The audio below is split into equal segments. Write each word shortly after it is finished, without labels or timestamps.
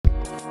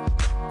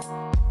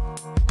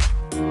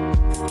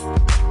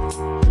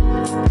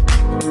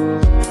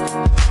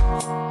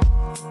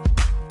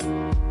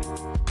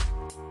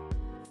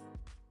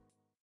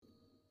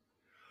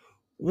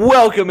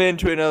Welcome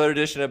into another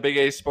edition of Big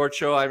A Sports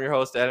Show. I'm your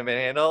host, Adam Van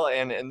Handel,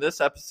 and in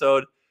this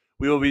episode,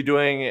 we will be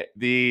doing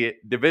the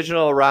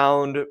divisional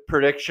round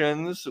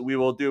predictions. We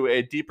will do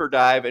a deeper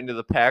dive into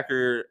the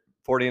Packer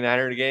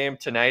 49er game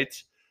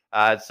tonight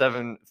at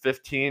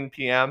 7:15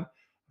 p.m.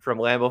 from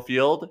Lambeau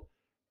Field,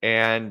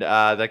 and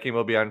that game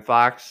will be on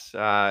Fox,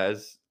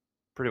 as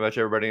pretty much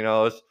everybody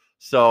knows.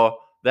 So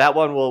that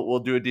one we'll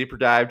do a deeper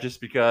dive just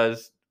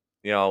because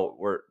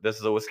this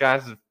is a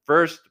Wisconsin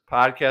first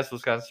podcast,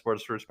 Wisconsin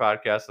sports first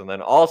podcast, and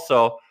then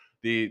also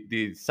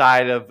the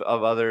side of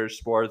other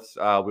sports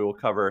we will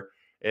cover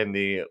in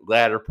the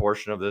latter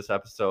portion of this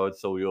episode.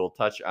 So we will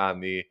touch on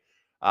the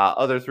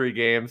other three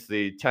games,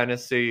 the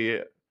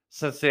Tennessee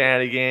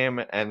Cincinnati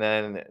game, and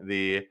then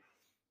the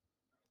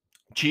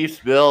Chiefs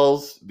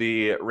Bills,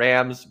 the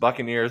Rams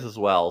Buccaneers as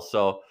well.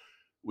 So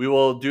we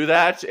will do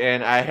that,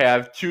 and I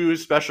have two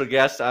special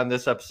guests on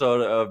this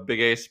episode of Big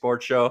A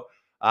Sports Show.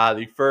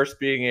 The first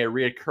being a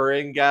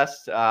reoccurring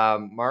guest,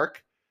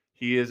 Mark.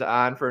 He is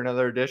on for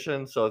another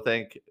edition, so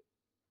thank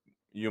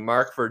you,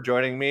 Mark, for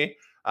joining me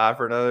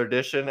for another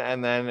edition.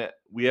 And then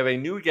we have a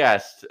new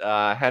guest,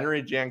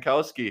 Henry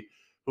Jankowski,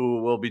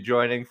 who will be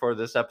joining for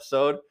this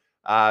episode.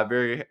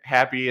 Very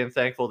happy and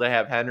thankful to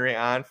have Henry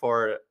on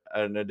for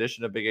an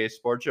edition of Big A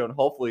Sports Show, and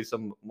hopefully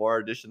some more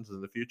editions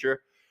in the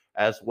future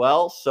as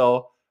well.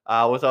 So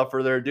without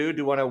further ado,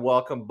 do want to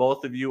welcome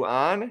both of you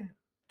on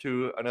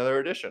to another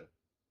edition.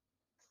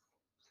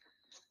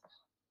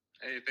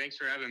 Hey, thanks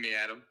for having me,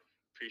 Adam.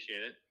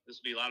 Appreciate it. This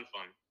will be a lot of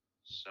fun.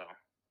 So,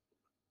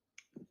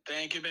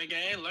 thank you, Big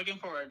A. Looking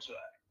forward to it.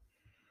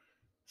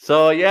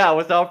 So, yeah,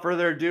 without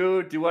further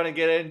ado, do you want to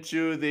get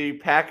into the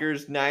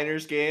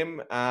Packers-Niners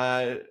game?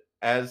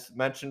 As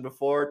mentioned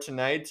before,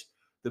 tonight,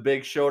 the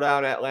big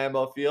showdown at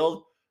Lambeau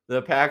Field.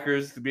 The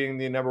Packers being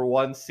the number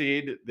 1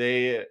 seed,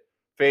 they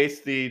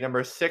face the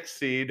number 6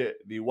 seed,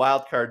 the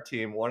wild card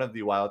team, one of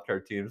the wild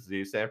card teams,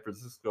 the San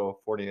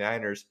Francisco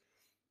 49ers.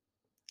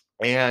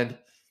 And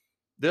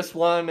this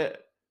one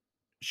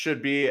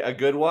should be a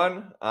good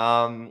one.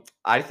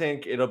 I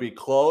think it'll be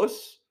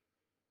close.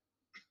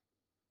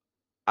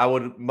 I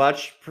would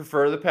much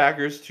prefer the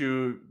Packers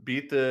to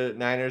beat the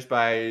Niners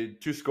by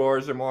 2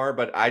 scores or more,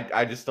 but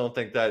I just don't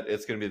think that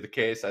it's going to be the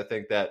case. I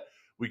think that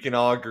we can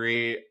all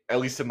agree, at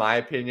least in my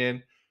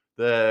opinion,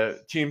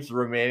 the teams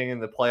remaining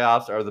in the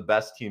playoffs are the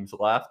best teams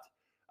left.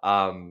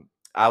 I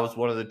was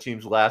one of the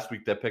teams last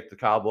week that picked the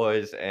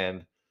Cowboys,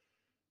 and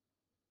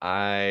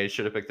I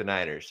should have picked the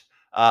Niners.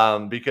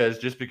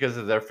 Because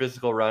of their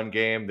physical run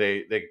game,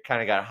 they kind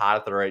of got hot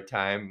at the right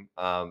time,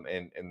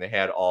 and they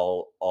had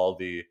all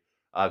the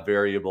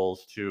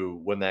variables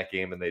to win that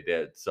game, and they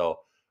did. So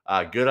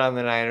good on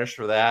the Niners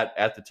for that.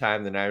 At the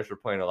time, the Niners were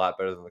playing a lot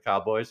better than the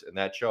Cowboys, and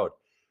that showed.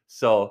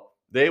 So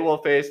they will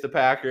face the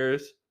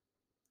Packers,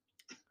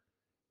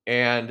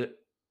 and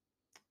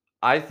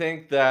I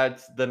think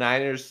that the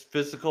Niners'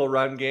 physical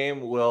run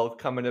game will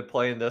come into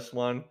play in this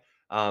one.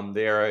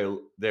 They're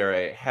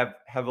a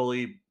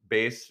heavily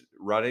based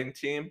running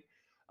team,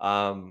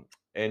 and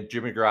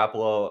Jimmy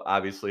Garoppolo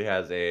obviously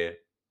has a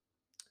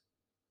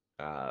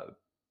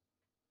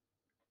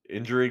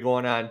injury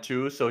going on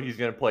too, so he's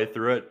going to play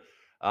through it.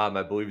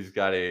 I believe he's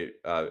got a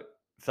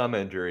thumb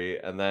injury,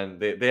 and then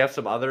they have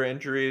some other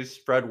injuries.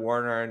 Fred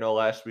Warner, I know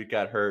last week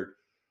got hurt.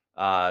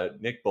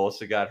 Nick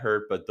Bosa got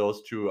hurt, but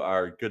those two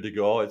are good to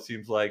go, it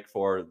seems like,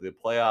 for the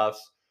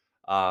playoffs.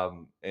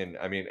 And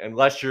I mean,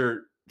 unless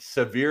you're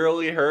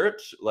severely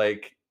hurt,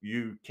 like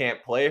you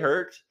can't play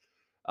hurt,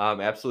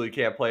 absolutely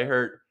can't play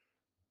hurt.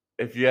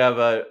 If you have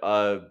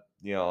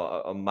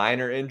a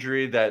minor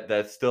injury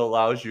that still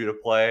allows you to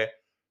play,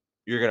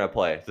 you're going to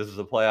play. This is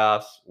the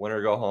playoffs, win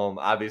or go home.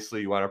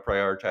 Obviously, you want to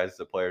prioritize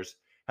the players'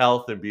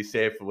 health and be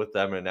safe with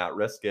them and not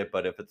risk it.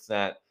 But if it's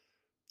not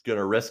going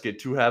to risk it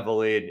too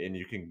heavily and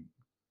you can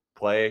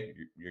play,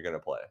 you're going to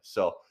play.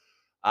 So,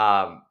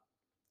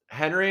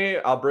 Henry,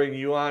 I'll bring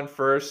you on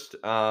first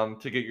to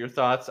get your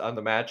thoughts on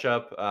the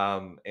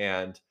matchup.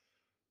 And,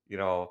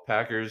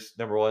 Packers,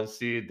 number 1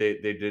 seed,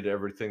 they did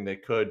everything they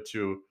could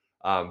to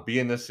be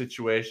in this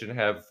situation,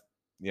 have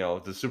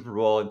the Super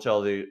Bowl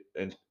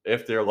and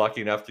if they're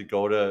lucky enough to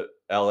go to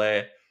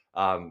LA,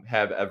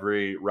 have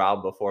every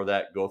round before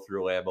that go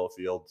through Lambeau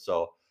Field.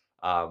 So,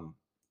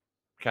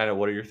 kind of,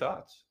 what are your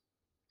thoughts?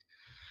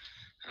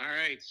 All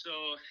right. So,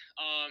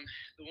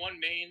 the one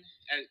main,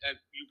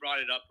 you brought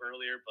it up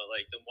earlier, but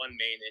like the one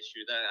main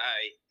issue that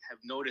I have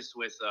noticed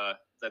with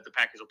that the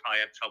Packers will probably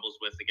have troubles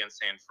with against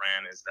San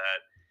Fran is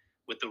that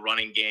with the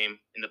running game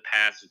in the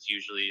past, it's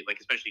usually like,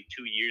 especially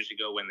 2 years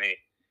ago when they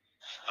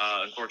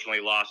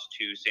unfortunately lost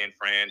to San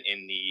Fran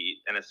in the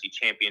NFC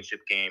Championship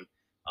game.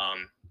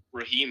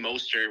 Raheem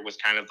Mostert was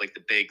kind of like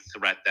the big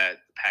threat that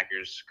the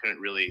Packers couldn't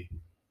really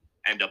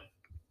end up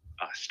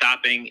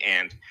stopping.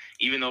 And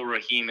even though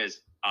Raheem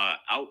is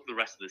out the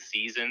rest of the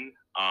season,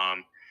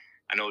 I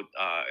know,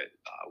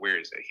 where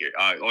is it here?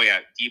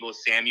 Deebo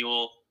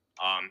Samuel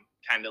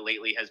kind of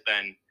lately has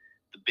been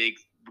the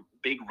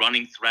big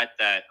running threat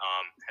that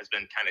has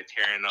been kind of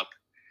tearing up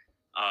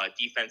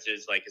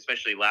defenses, like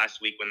especially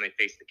last week when they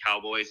faced the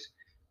Cowboys.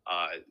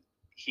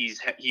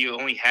 he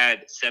only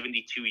had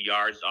 72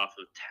 yards off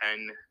of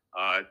 10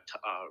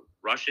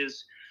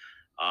 rushes,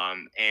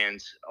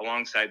 and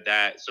alongside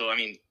that, so I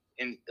mean,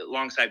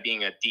 alongside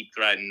being a deep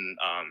threat and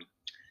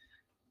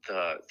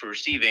for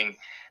receiving,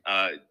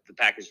 the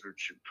Packers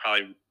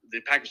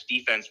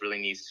defense really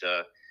needs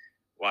to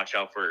watch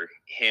out for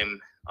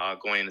him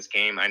going in this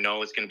game. I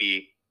know it's going to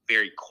be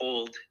very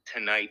cold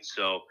tonight,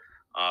 so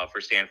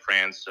for San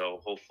Fran, so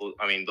hopefully,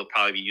 I mean, they'll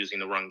probably be using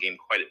the run game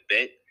quite a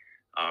bit,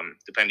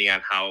 depending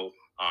on how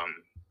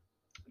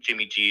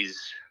Jimmy G's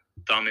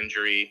thumb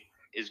injury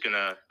is going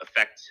to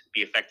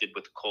be affected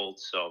with the cold.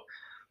 So,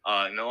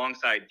 and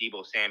alongside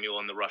Deebo Samuel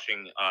in the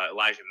rushing,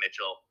 Elijah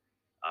Mitchell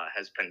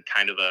has been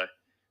kind of a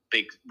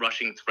big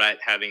rushing threat,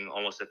 having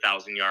almost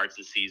 1,000 yards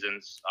this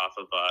season off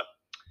of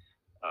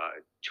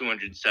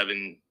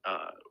 207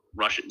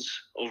 rushes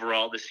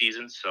overall this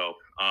season. So,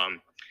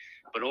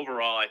 but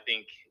overall, I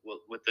think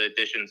with the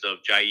additions of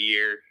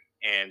Jair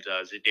and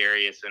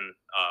Za'Darius and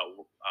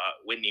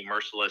Whitney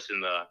Mercilus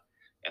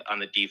on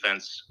the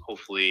defense,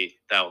 hopefully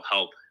that'll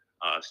help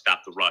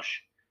stop the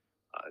rush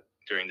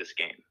during this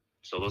game.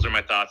 So those are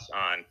my thoughts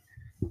on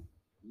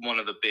one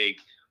of the big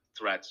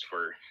threats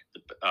for the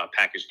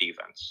Packers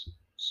defense.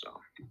 So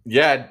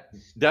yeah,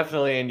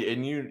 definitely,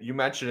 and you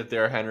mentioned it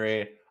there,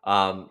 Henry.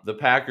 The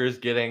Packers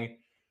getting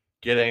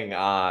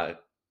Za'Darius,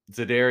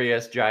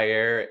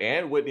 Jair,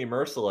 and Whitney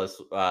Mercilus.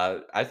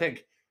 I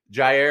think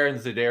Jair and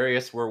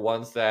Za'Darius were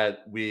ones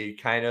that we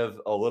kind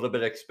of a little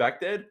bit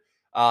expected.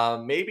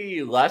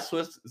 Maybe less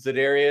with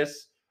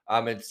Za'Darius.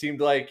 It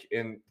seemed like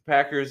in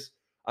Packers,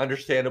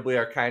 understandably,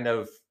 are kind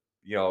of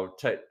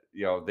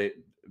they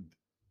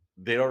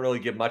don't really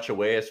give much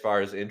away as far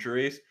as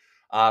injuries.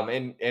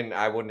 And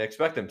I wouldn't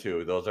expect them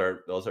to. Those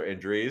are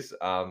injuries.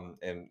 And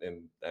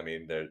I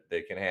mean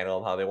they can handle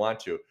them how they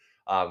want to.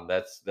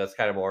 That's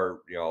kind of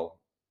more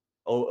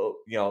a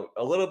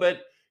little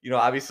bit.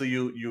 Obviously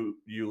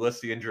you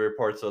list the injury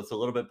report, so it's a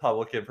little bit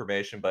public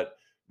information, but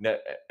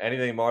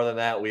anything more than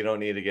that, we don't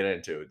need to get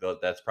into.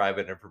 That's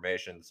private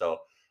information. So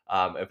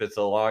if it's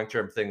a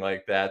long-term thing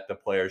like that, the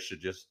players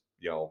should just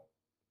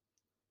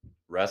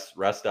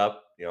rest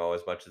up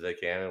as much as they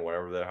can, and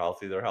whenever they're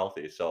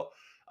healthy. So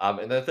and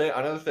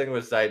another thing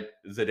was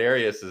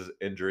Za'Darius's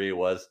injury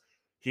was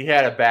he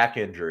had a back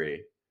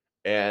injury,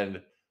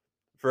 and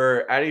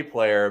for any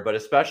player, but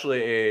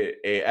especially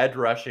a edge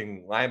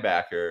rushing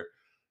linebacker,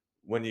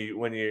 when you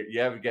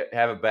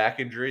have a back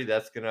injury,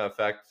 that's going to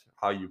affect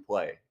how you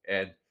play,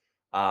 and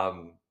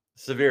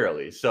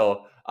severely.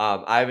 So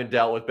I haven't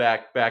dealt with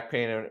back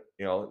pain,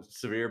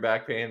 severe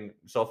back pain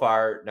so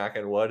far, knock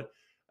on wood,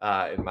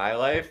 in my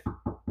life.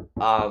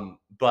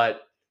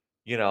 But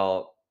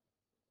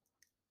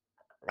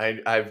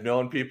I've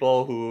known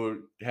people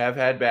who have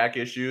had back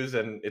issues,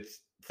 and it's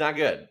not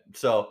good.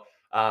 So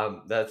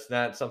that's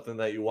not something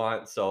that you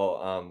want.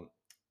 So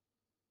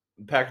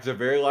Packers are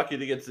very lucky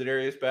to get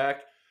Za'Darius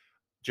back.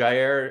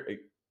 Jair,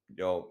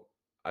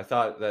 I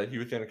thought that he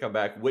was going to come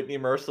back. Whitney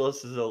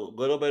Mercilus is a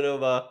little bit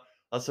of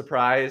a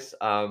surprise.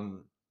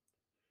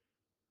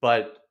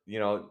 But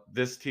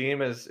this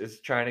team is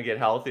trying to get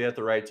healthy at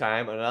the right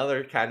time.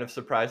 Another kind of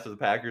surprise for the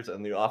Packers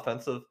on the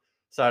offensive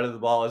side of the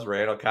ball is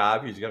Randall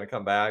Cobb. He's going to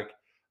come back.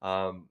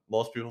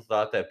 Most people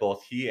thought that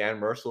both he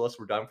and Mercilus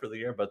were done for the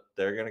year, but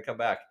they're going to come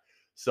back.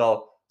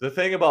 So the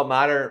thing about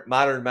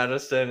modern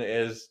medicine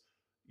is,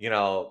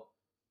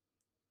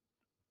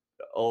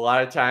 a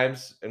lot of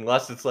times,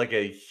 unless it's like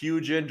a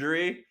huge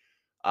injury,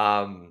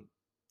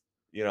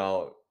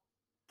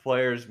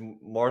 players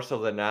more so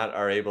than not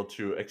are able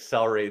to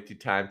accelerate the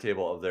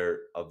timetable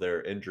of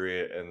their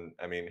injury. And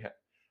I mean,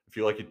 if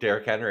you look at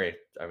Derrick Henry,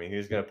 I mean,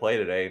 he's going to play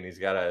today, and he's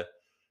got a,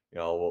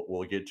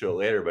 we'll get to it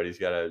later, but he's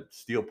got a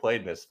steel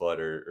plate in his foot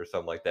or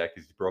something like that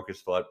because he broke his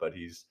foot, but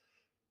he's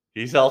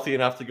healthy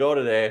enough to go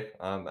today.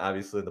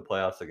 Obviously in the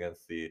playoffs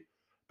against the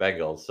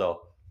Bengals.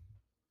 So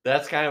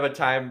that's kind of a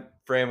time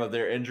frame of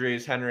their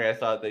injuries. Henry, I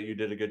thought that you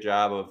did a good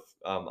job of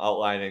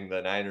outlining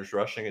the Niners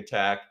rushing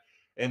attack.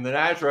 And the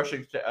Niners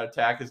rushing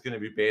attack is going to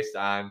be based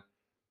on,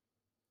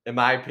 in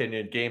my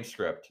opinion, game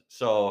script.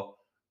 So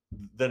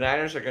the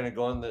Niners are going to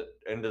go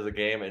into the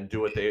game and do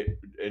what they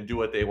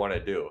want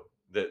to do.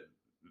 That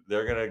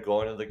they're going to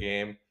go into the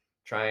game,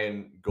 try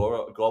and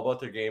go about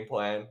their game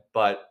plan.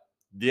 But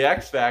the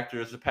X factor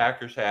is the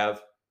Packers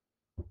have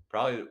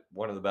probably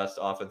one of the best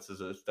offenses,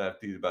 if not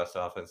the best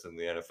offense in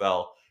the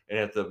NFL. And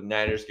if the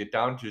Niners get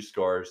down 2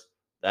 scores,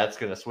 that's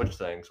going to switch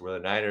things. Where the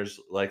Niners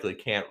likely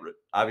can't.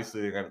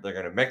 Obviously, they're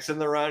going to mix in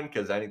the run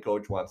because any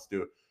coach wants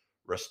to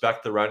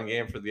respect the run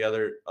game for the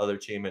other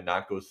team and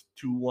not go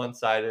too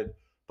one-sided.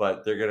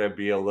 But they're going to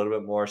be a little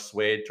bit more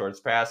swayed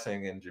towards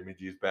passing and Jimmy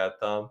G's bad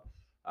thumb.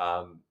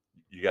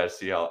 You got to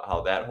see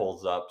how that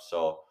holds up.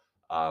 So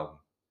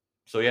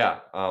yeah,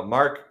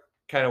 Mark,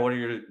 kind of what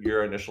are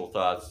your initial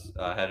thoughts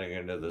heading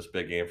into this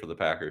big game for the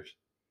Packers?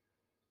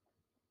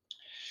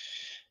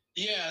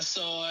 Yeah,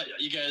 so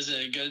you guys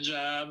did a good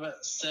job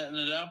setting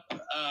it up.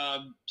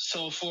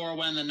 So for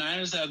when the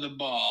Niners have the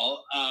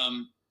ball,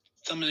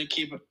 something to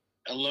keep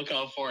look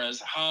out for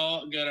is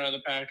how good are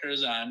the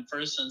Packers on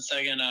first and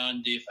second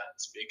on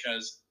defense?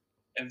 Because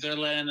if they're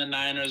letting the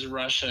Niners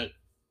rush it,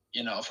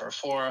 for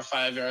 4 or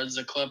 5 yards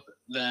a clip,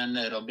 then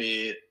it'll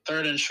be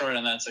third and short,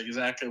 and that's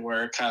exactly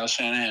where Kyle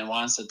Shanahan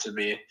wants it to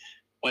be.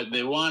 What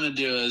they want to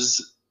do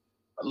is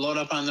load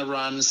up on the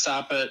run,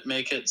 stop it,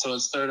 make it so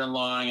it's third and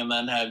long, and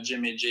then have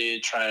Jimmy G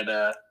try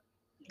to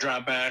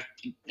drop back,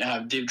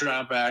 have deep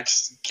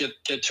dropbacks,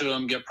 get to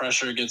him, get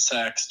pressure, get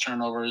sacks,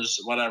 turnovers,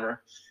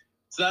 whatever.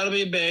 So that'll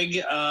be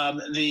big.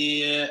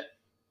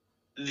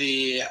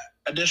 The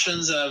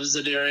additions of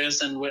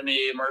Za'Darius and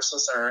Whitney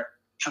Mercilus are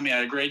coming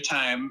at a great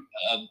time.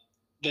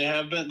 They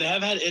have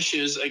had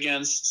issues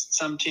against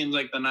some teams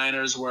like the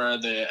Niners where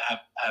they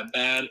have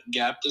bad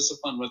gap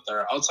discipline with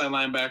their outside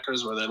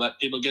linebackers, where they let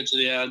people get to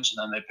the edge and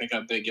then they pick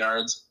up big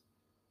yards.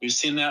 We've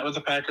seen that with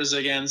the Packers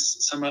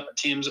against some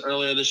teams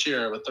earlier this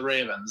year with the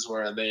Ravens,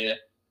 where they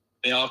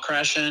all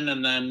crash in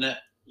and then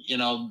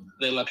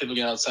they let people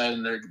get outside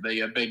and they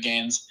get big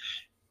gains.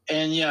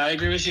 And yeah, I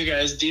agree with you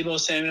guys. Deebo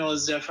Samuel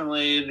is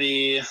definitely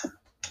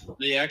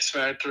the X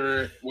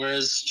factor. Where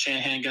is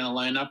Shanahan going to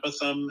line up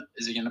with him?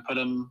 Is he going to put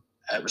him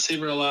at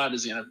receiver a lot?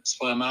 Is he going to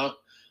split him out?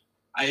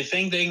 I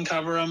think they can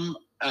cover him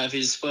if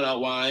he's split out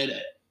wide.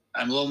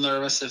 I'm a little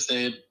nervous if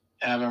they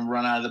have him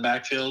run out of the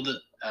backfield.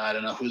 I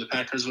don't know who the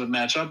Packers would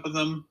match up with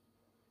him.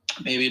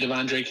 Maybe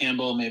Devondre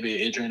Campbell, maybe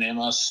Adrian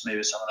Amos,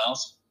 maybe someone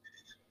else.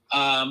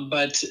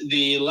 But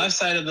the left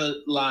side of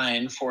the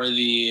line for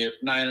the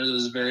Niners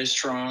is very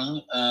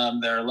strong.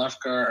 Their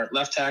left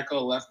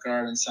tackle, left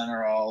guard, and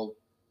center are all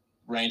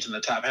ranked in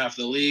the top half of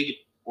the league.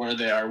 Where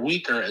they are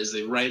weaker is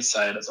the right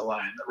side of the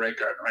line, the right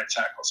guard and right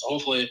tackle. So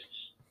hopefully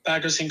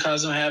Packers can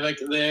cause some havoc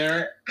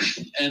there.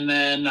 And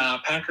then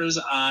Packers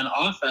on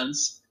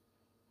offense,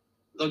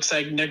 looks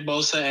like Nick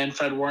Bosa and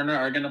Fred Warner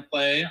are going to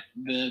play.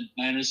 The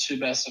Niners' two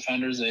best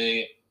defenders,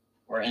 they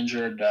were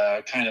injured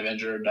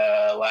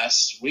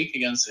last week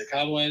against the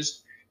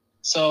Cowboys.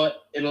 So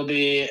it'll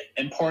be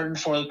important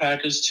for the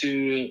Packers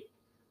to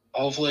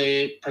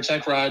hopefully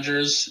protect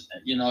Rodgers.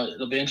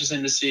 It'll be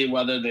interesting to see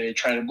whether they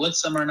try to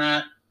blitz them or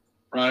not.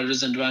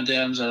 Rodgers and Devontae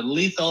Adams are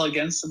lethal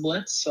against the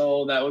blitz,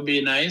 so that would be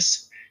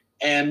nice.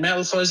 And Matt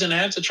LaFleur is going to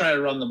have to try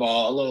to run the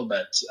ball a little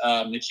bit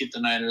to keep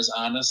the Niners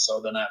honest so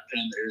they're not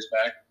pinning their ears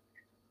back.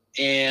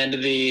 And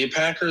the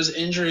Packers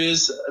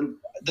injuries,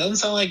 doesn't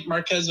sound like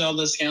Marquez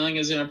Valdes-Scantling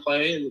is going to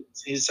play.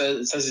 It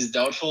says he's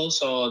doubtful,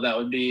 so that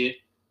would be,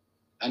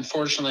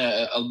 unfortunately,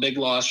 a big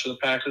loss for the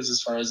Packers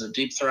as far as a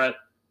deep threat.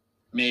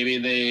 Maybe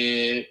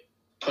they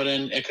put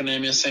in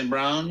Economia St.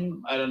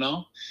 Brown. I don't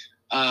know.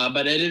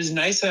 But it is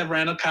nice to have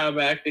Randall Cobb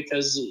back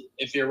because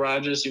if you're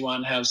Rodgers, you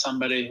want to have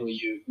somebody who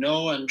you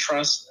know and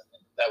trust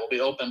that will be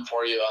open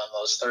for you on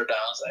those third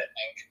downs. I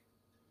think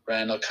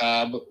Randall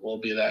Cobb will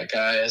be that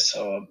guy.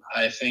 So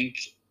I think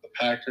the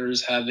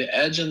Packers have the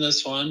edge in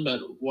this one.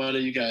 But what do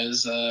you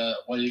guys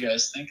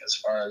think as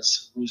far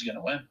as who's going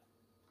to win?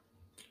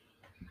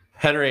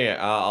 Henry,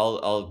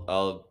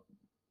 I'll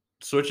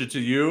switch it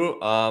to you.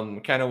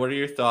 Kind of, what are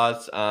your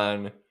thoughts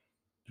on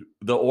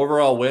the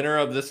overall winner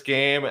of this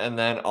game, and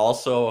then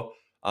also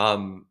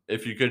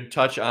if you could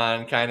touch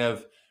on kind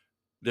of,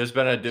 there's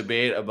been a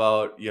debate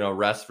about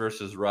rest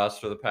versus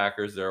rust for the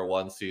Packers. They're a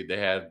 1 seed. They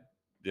had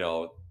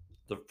the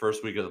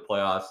first week of the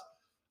playoffs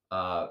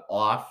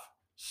off,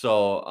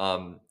 so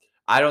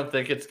I don't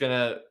think it's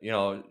gonna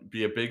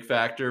be a big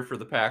factor for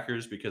the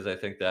Packers because I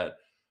think that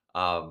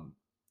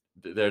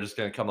they're just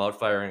gonna come out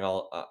firing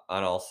on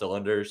all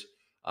cylinders,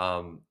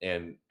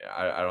 and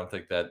I don't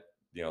think that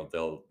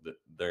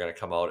they're going to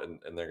come out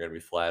and they're going to be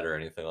flat or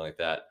anything like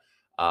that.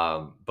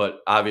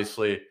 But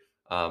obviously,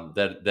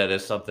 that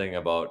is something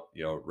about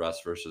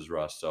rust versus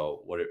rust.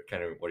 So what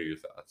are your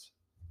thoughts?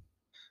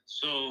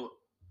 So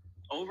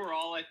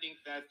overall, I think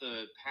that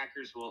the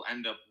Packers will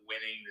end up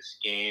winning this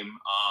game.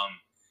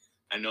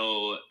 I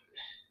know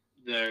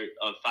they're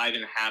a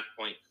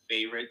 5.5-point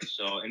favorite.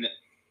 So, and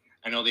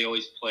I know they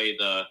always play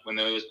when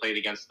they always played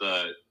against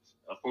the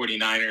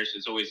 49ers,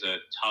 it's always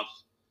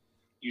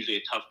usually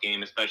a tough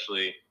game,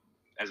 especially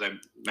as I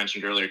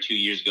mentioned earlier, 2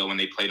 years ago when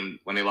they played them,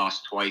 when they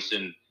lost twice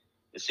in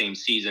the same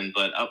season.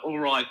 But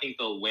overall, I think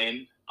they'll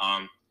win.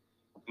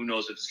 Who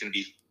knows if it's going to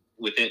be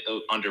with it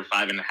under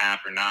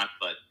 5.5 or not?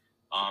 But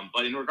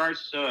in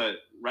regards to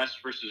rest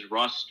versus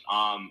rust,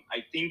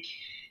 I think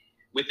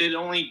with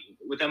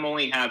them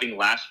only having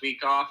last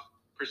week off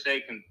per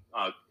se,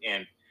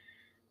 and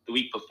the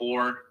week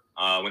before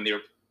when they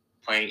were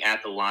playing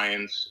at the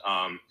Lions,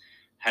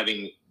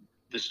 having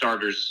the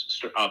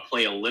starters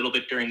play a little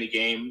bit during the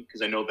game,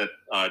 because I know that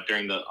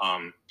during the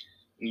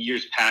in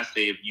years past,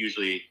 they've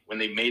usually, when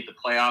they made the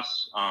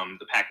playoffs,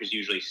 the Packers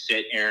usually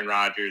sit Aaron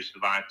Rodgers,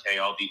 Devontae,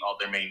 all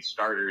their main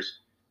starters,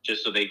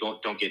 just so they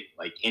don't get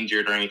like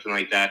injured or anything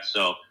like that.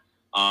 So,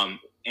 and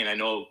I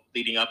know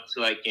leading up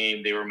to that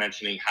game, they were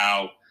mentioning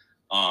how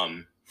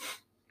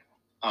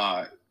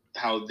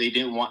they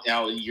didn't want,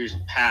 how years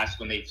past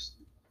when they've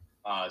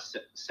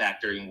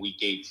sat during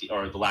week 8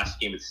 or the last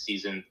game of the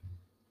season,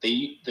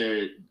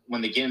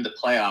 when they get into the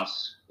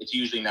playoffs, it's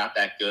usually not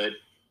that good.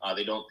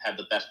 They don't have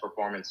the best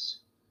performance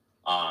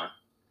out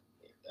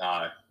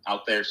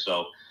there.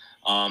 So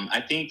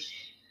I think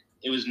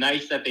it was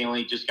nice that they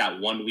only just got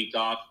 1 week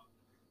off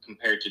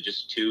compared to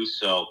just 2.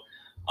 So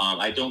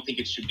I don't think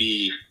it should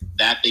be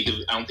that big of,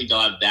 I don't think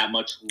they'll have that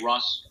much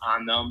rust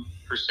on them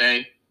per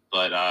se.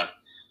 But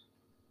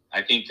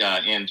I think,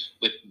 and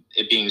with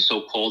it being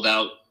so cold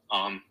out,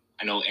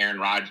 I know Aaron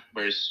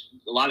Rodgers,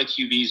 a lot of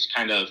QBs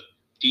kind of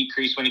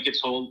decrease when it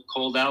gets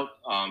cold out.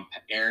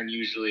 Aaron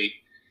usually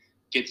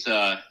gets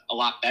a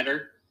lot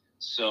better.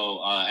 So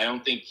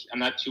I'm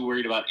not too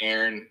worried about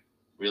Aaron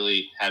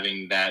really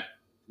having that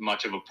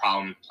much of a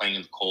problem playing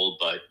in the cold.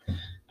 But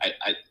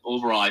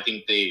overall, I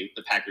think the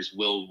Packers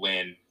will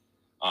win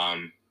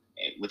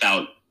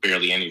without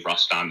barely any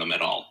rust on them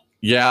at all.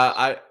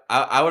 Yeah,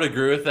 I would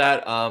agree with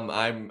that.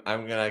 I'm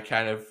gonna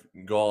kind of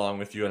go along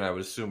with you, and I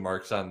would assume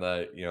Mark's on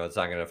the it's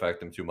not gonna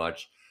affect him too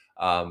much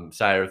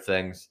side of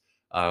things.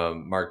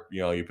 Mark,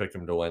 you picked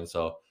him to win,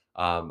 so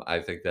I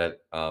think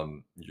that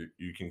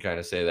you can kind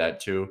of say that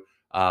too.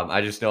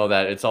 I just know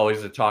that it's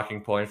always a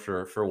talking point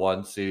for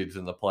 1 seeds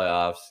in the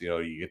playoffs.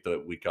 You get the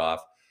week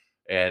off,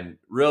 and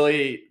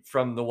really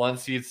from the 1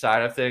 seed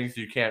side of things,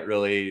 you can't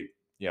really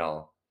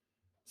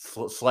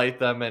slight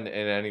them in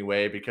any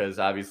way, because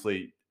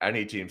obviously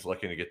any team's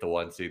looking to get the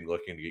 1 seed,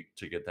 looking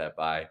to get that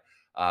bye.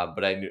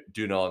 But I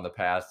do know in the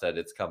past that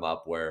it's come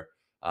up where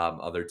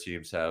other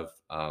teams have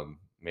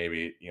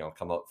maybe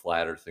come out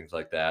flat or things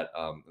like that.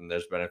 And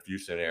there's been a few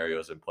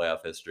scenarios in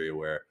playoff history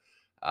where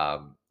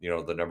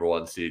the number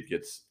 1 seed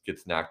gets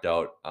knocked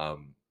out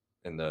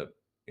in the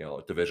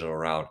divisional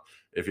round.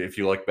 If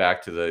you look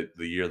back to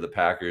the year the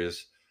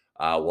Packers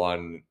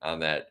won on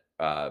that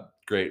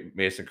great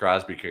Mason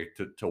Crosby kick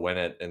to win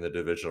it in the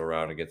divisional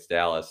round against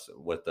Dallas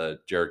with the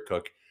Jared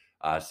Cook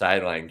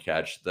sideline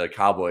catch, the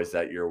Cowboys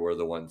that year were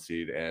the 1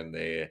 seed, and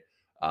they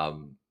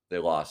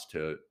lost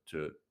to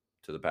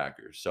the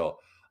Packers. So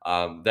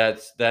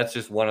that's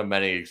just one of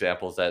many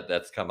examples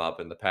that's come up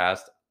in the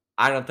past.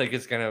 I don't think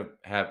it's going to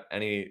have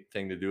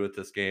anything to do with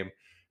this game,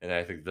 and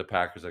I think the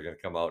Packers are going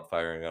to come out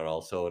firing on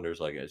all cylinders,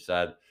 like I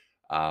said.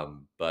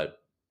 But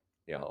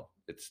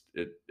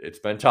it's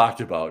been talked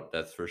about,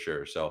 that's for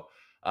sure. So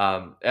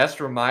as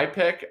for my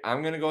pick,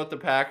 I'm going to go with the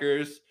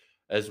Packers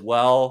as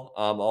well.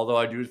 Although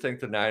I do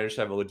think the Niners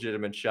have a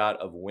legitimate shot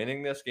of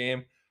winning this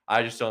game.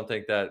 I just don't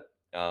think that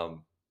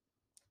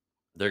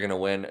they're going to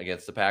win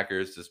against the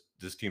Packers.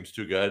 This team's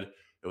too good.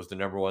 It was the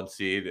number 1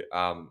 seed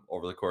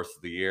over the course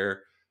of the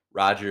year.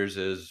 Rodgers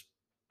is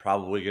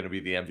probably going to be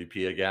the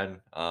MVP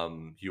again.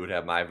 He would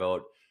have my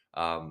vote.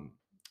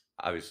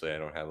 Obviously, I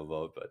don't have a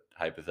vote, but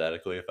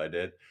hypothetically, if I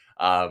did,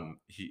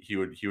 he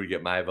would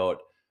get my vote.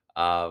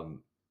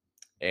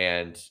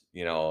 And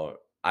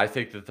I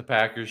think that the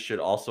Packers should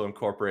also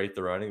incorporate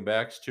the running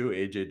backs too,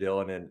 AJ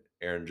Dillon and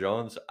Aaron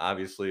Jones.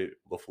 Obviously,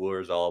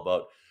 LaFleur is all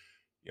about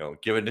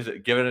giving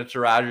it to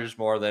Rodgers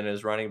more than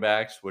his running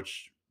backs,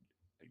 which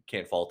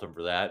can't fault him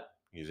for that.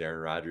 He's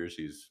Aaron Rodgers.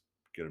 He's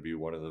going to be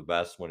one of the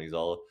best when he's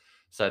all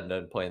said and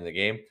done playing the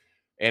game.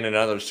 And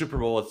another Super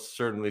Bowl would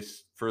certainly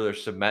further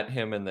cement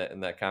him in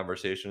that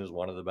conversation as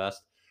one of the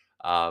best.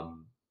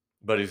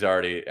 But he's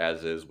already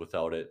as is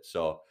without it.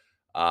 So,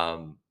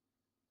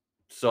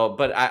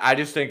 but I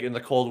just think in the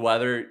cold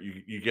weather,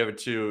 you give it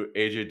to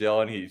AJ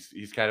Dillon.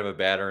 He's kind of a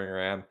battering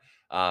ram.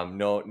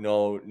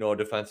 No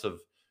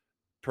defensive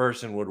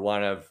person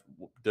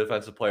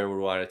defensive player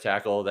would want to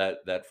tackle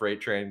that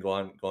freight train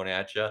going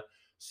at you.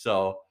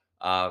 So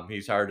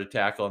he's hard to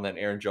tackle. And then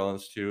Aaron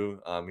Jones too.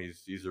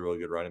 He's a really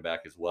good running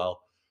back as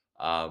well.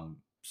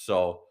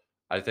 So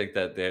I think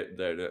that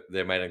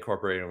they might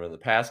incorporate him in the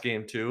pass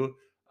game too.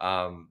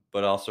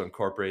 But also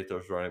incorporate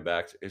those running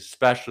backs,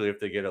 especially if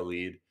they get a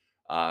lead.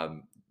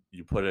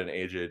 You put in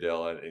AJ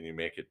Dillon and you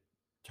make it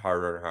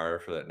harder and harder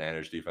for that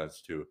Niners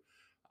defense to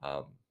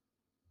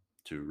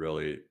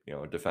really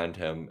defend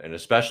him, and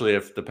especially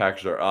if the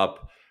Packers are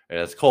up and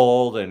it's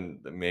cold and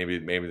maybe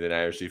the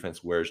Niners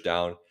defense wears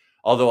down.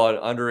 Although an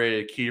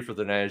underrated key for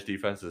the Niners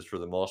defense is, for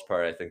the most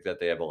part, I think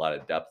that they have a lot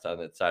of depth on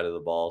that side of the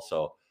ball.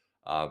 So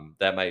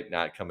that might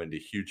not come into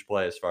huge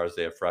play as far as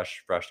they have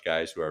fresh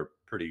guys who are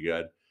pretty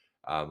good,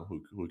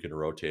 who can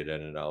rotate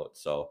in and out.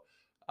 So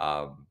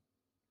I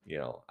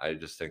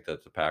just think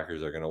that the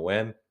Packers are going to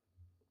win.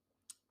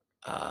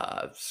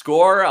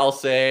 Score, I'll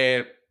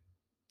say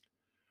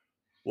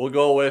we'll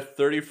go with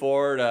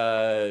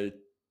 34-28.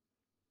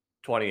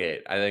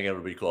 I think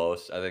it'll be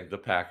close. I think the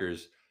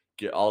Packers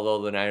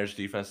although the Niners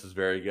defense is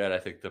very good, I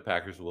think the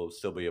Packers will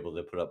still be able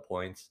to put up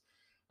points.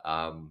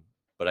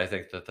 But I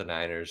think that the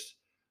Niners,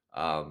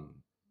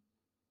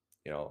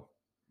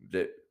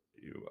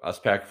 us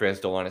Packer fans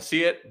don't want to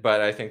see it,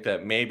 but I think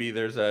that maybe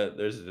there's a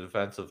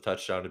defensive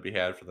touchdown to be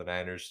had for the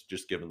Niners,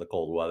 just given the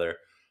cold weather.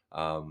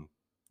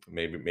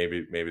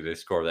 Maybe they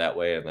score that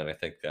way, and then I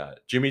think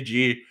Jimmy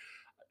G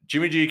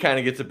kind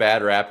of gets a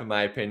bad rap in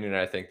my opinion.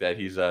 I think that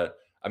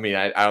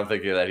I don't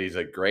think that he's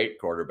a great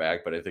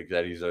quarterback, but I think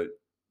that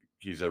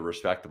he's a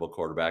respectable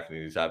quarterback, and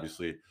he's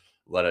obviously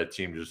led a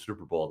team to the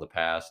Super Bowl in the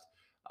past.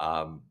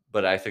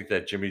 But I think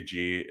that Jimmy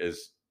G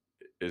is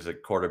a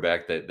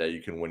quarterback that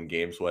you can win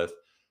games with.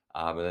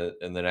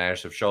 And the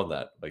Niners have shown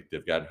that. Like,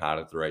 they've gotten hot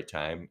at the right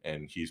time,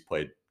 and he's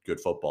played good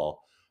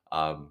football.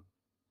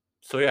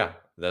 So yeah,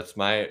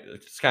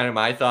 it's kind of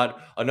my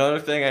thought. Another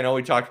thing, I know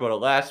we talked about it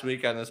last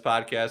week on this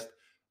podcast,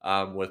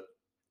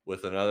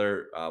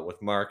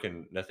 with Mark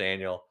and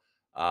Nathaniel.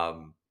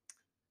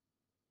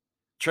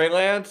 Trey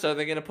Lance, are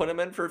they going to put him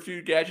in for a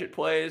few gadget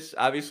plays?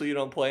 Obviously, you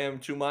don't play him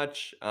too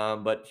much,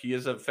 but he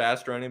is a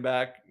fast running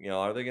back.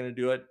 Are they going to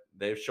do it?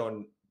 They've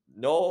shown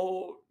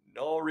no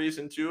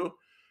reason to.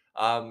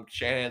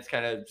 Shanahan's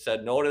kind of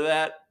said no to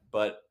that,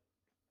 but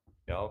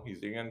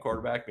he's a young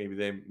quarterback. Maybe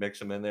they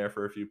mix him in there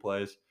for a few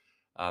plays.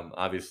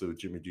 Obviously, with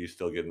Jimmy G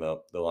still getting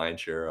the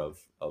lion's share of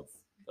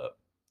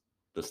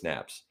the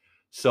snaps.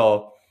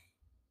 So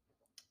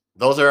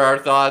those are our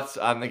thoughts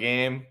on the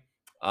game.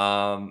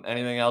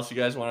 Anything else you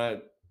guys want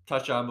to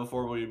touch on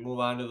before we move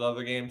on to the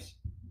other games?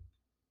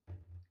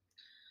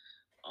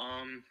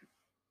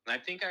 I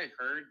think I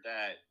heard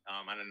that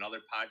on another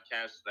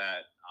podcast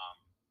that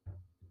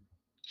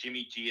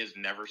Jimmy G has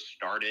never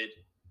started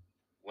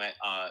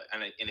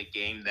in a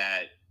game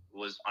that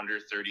was under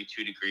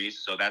 32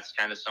 degrees. So that's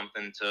kind of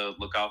something to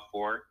look out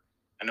for.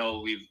 I know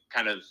we've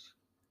kind of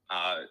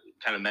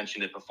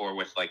mentioned it before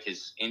with like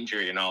his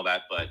injury and all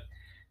that, but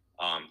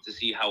to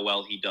see how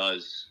well he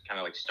does kind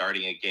of like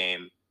starting a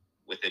game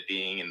with it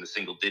being in the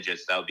single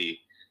digits, that would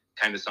be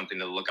kind of something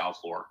to look out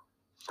for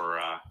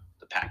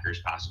the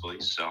Packers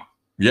possibly. So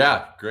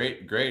yeah,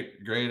 great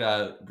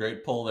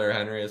pull there,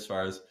 Henry, as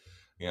far as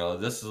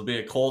this will be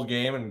a cold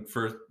game, and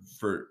for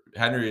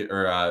Henry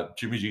or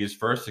Jimmy G's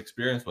first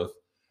experience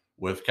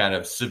with kind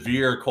of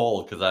severe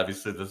cold, because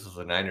obviously this is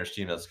a Niners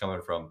team that's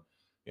coming from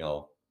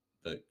the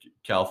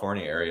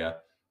California area,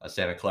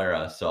 Santa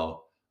Clara.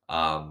 So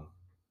it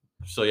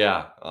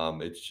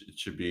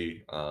should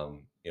be a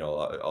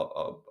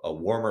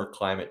warmer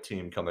climate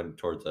team coming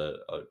towards a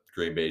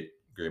Green Bay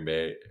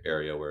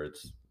area where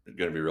it's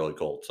going to be really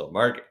cold. So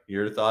Mark,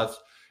 your thoughts?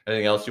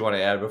 Anything else you want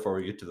to add before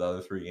we get to the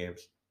other three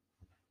games?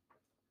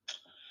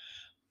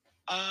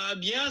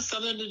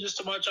 Something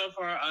to watch out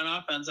for on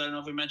offense. I don't know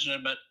if we mentioned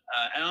it, but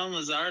Allen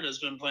Lazard has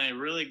been playing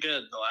really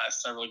good the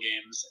last several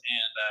games,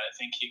 and I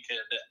think he could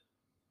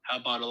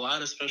help out a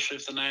lot, especially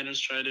if the Niners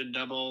try to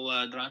double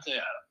Davante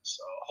Adams.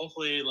 So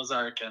hopefully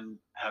Lazard can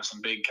have some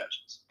big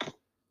catches.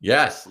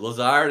 Yes,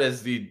 Lazard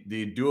is the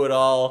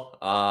do-it-all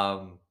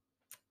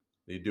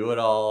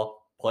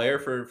player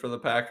for the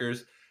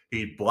Packers.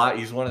 He's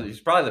probably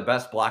the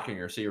best blocking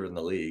receiver in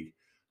the league,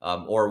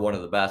 or one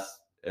of the best,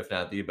 if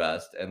not the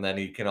best. And then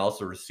he can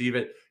also receive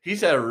it.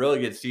 He's had a really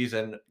good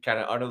season, kind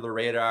of under the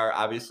radar.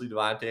 Obviously,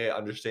 Davante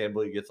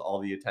understandably gets all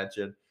the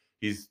attention.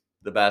 He's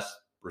the best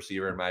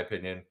receiver in my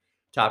opinion,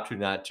 top two,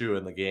 not two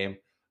in the game.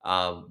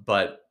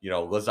 But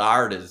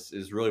Lazard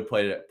is really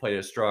played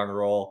a strong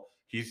role.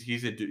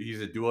 He's a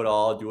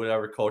do-it-all, do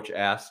whatever coach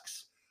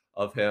asks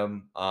of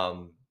him. I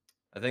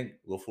think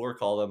LaFleur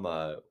called him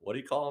what do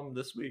you call him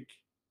this week?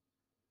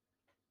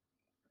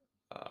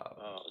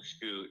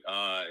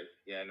 I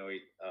know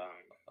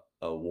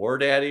a war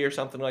daddy or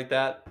something like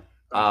that. It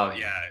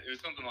was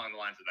something along the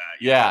lines of that.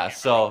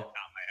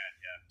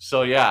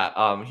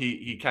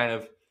 He kind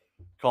of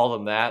called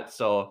him that.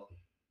 So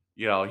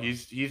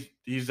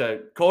he's a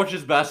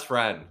coach's best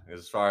friend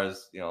as far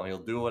as he'll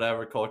do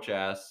whatever coach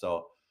asks.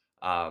 So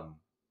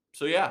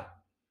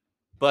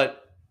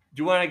but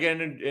do you want to get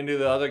into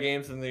the other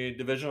games in the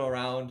divisional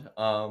round?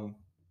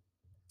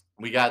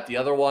 We got the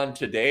other one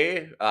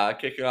today,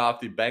 kicking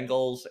off the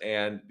Bengals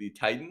and the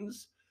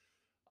Titans.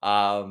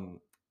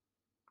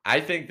 I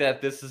think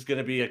that this is going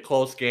to be a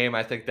close game.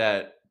 I think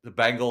that the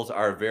Bengals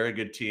are a very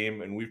good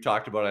team, and we've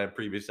talked about it in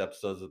previous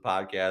episodes of the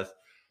podcast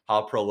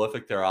how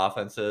prolific their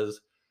offense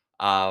is.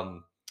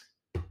 I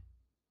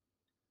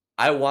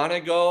want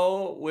to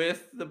go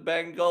with the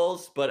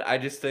Bengals, but I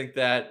just think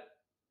that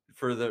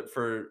for the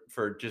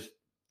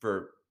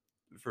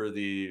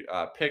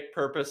pick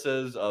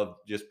purposes of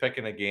just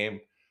picking a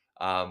game,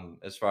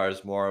 as far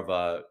as more of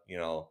a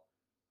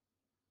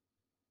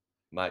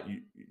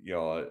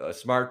a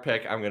smart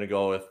pick, I'm going to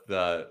go with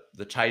the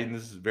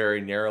Titans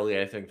very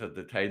narrowly. I think that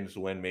the Titans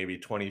win maybe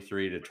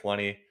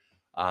 23-20.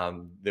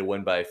 They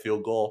win by a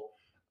field goal.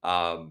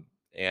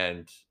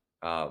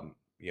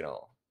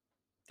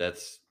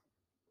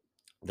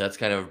 That's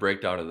kind of a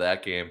breakdown of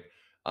that game.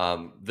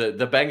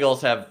 The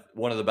Bengals have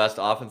one of the best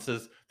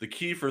offenses. The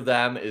key for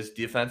them is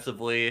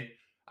defensively.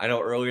 I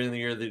know earlier in the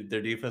year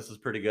their defense is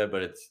pretty good,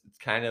 but it's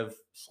kind of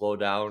slowed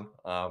down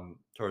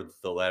towards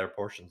the latter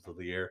portions of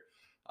the year.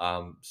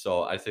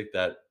 So I think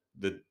that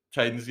the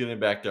Titans getting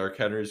back Derrick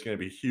Henry is going to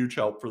be a huge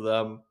help for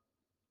them.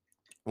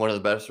 One of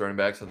the best running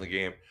backs in the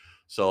game.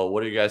 So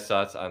what are you guys'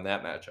 thoughts on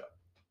that matchup?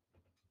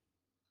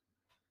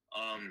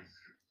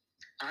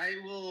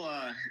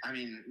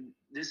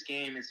 This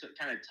game is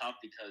kind of tough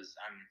because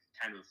I'm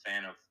kind of a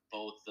fan of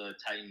both the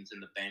Titans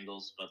and the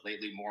Bengals, but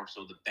lately more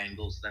so the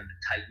Bengals than the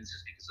Titans,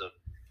 just because of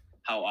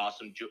how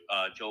awesome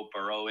Joe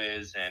Burrow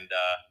is, and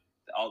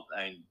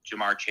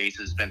Jamar Chase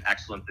has been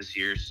excellent this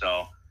year.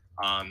 So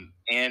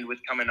And with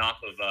coming off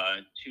of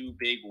 2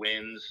 big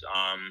wins,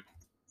 I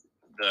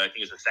think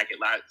it was the second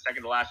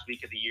to last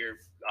week of the year,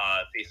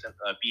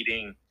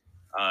 beating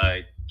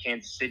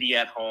Kansas City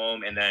at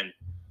home, and then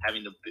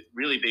having the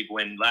really big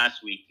win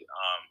last week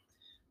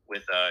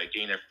with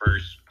getting their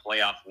first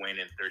playoff win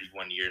in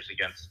 31 years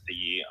against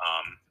the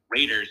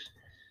Raiders.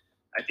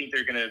 I think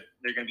they're gonna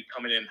be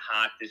coming in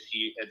hot this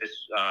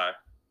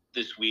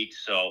week.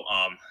 So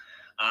I'm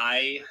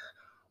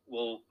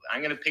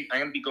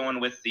gonna be going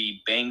with the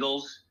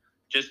Bengals,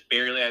 just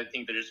barely. I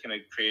think they're just gonna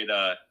create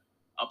a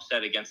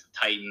upset against the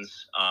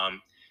Titans. I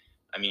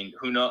mean,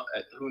 who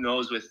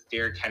knows with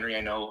Derrick Henry?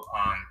 I know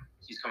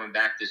he's coming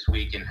back this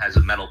week and has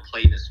a metal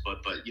plate in his foot,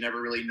 but you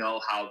never really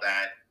know how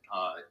that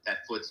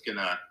foot's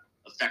gonna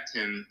affect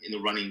him in the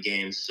running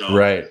game. So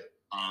right.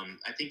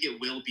 I think it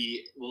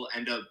will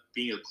end up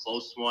being a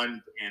close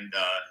one, and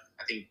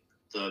I think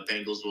the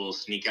Bengals will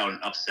sneak out an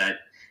upset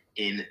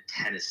in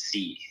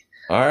Tennessee.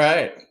 All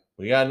right,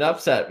 we got an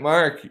upset.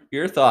 Mark,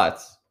 your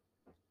thoughts?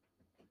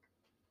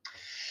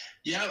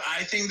 Yeah,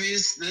 I think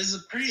this is a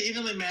pretty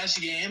evenly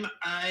matched game.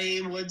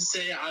 I would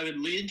say I would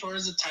lean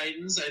towards the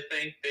Titans. I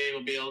think they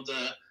will be able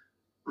to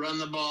run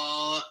the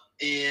ball,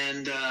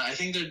 and I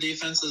think their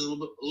defense is a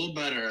little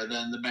better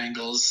than the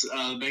Bengals.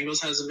 The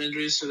Bengals has some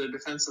injuries to their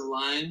defensive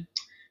line,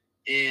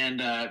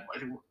 and I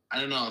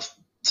don't know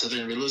so they're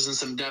going to be losing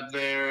some depth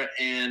there,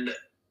 and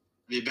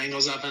the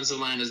Bengals offensive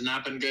line has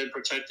not been good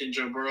protecting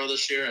Joe Burrow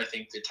this year. I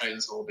think the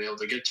Titans will be able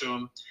to get to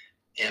him,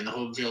 and the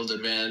home field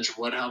advantage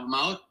would help them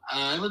out.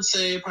 I would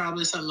say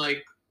probably something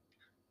like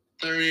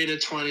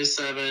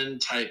 30-27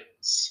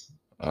 Titans.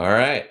 All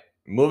right.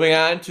 Moving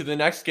on to the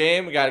next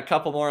game. We got a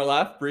couple more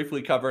left,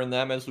 briefly covering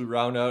them as we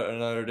round out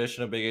another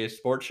edition of Big A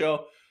Sports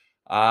Show.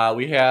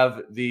 We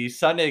have the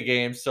Sunday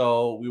game,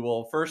 so we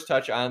will first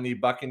touch on the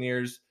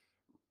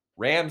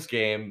Buccaneers-Rams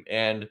game.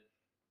 And,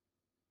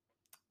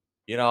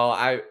 you know,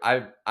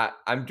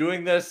 I'm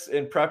doing this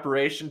in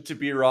preparation to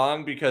be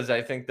wrong because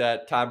I think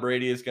that Tom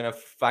Brady is going to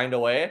find a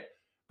way.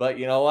 But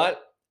you know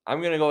what?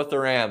 I'm going to go with the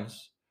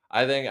Rams.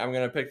 I think I'm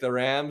going to pick the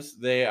Rams.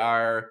 They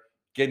are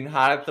getting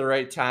hot at the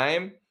right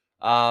time.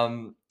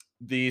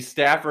 The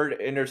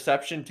Stafford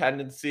interception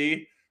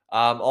tendency,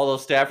 although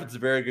Stafford's a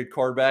very good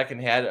quarterback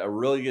and had a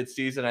really good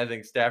season, I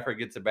think Stafford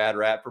gets a bad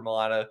rap from a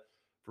lot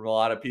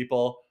of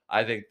people.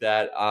 I think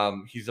that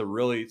he's a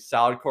really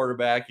solid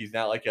quarterback. He's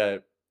not like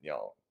a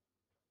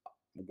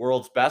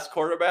world's best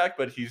quarterback,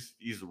 but he's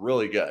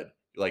really good.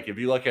 Like if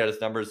you look at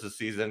his numbers this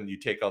season, you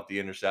take out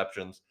the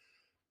interceptions,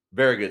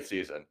 very good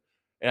season.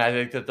 And I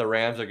think that the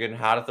Rams are getting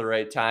hot at the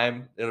right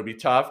time. It'll be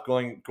tough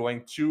going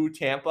to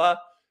Tampa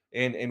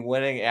and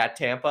winning at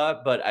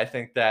Tampa, but I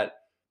think that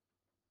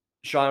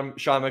Sean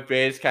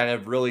McVay's kind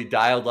of really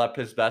dialed up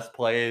his best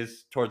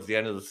plays towards the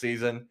end of the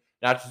season.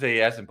 Not to say he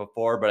hasn't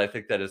before, but I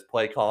think that his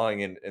play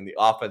calling and the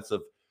offensive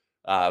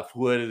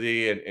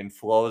fluidity and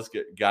flow has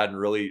gotten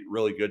really,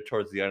 really good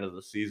towards the end of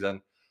the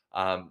season.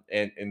 And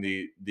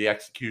the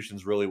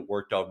executions really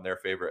worked out in their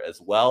favor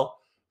as well.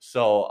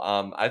 So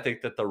I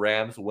think that the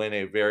Rams win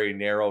a very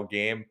narrow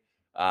game.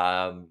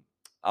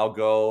 I'll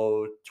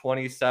go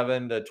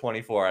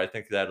 27-24. I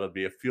think that'll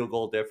be a field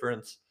goal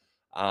difference.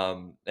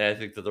 And I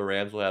think that the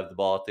Rams will have the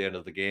ball at the end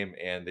of the game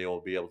and they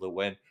will be able to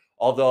win.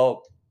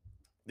 Although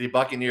the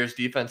Buccaneers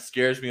defense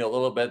scares me a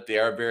little bit. They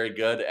are very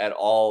good at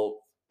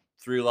all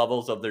 3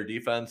 levels of their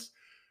defense.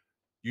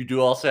 You do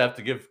also have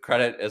to give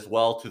credit as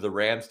well to the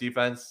Rams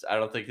defense. I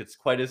don't think it's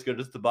quite as good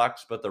as the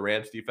Bucs, but the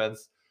Rams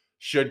defense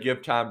should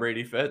give Tom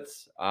Brady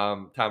fits.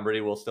 Tom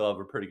Brady will still have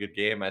a pretty good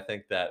game. I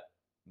think that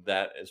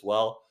as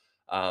well.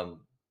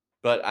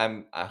 But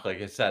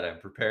like I said, I'm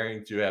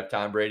preparing to have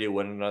Tom Brady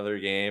win another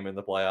game in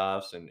the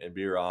playoffs and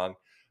be wrong.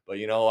 But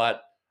you know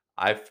what?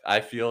 I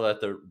feel that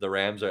the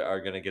Rams are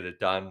going to get it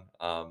done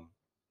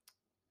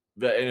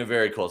in a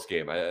very close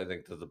game. I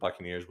think that the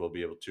Buccaneers will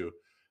be able to,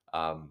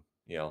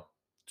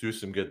 do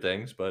some good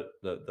things, but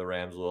the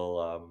Rams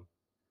will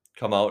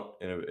come out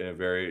in a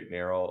very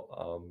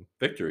narrow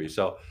victory.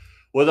 So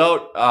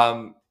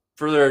without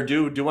further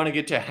ado, do want to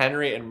get to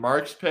Henry and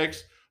Mark's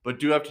picks, but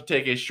do have to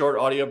take a short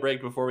audio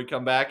break before we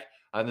come back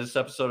on this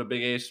episode of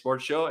Big A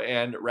Sports Show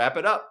and wrap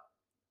it up.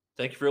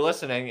 Thank you for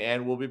listening,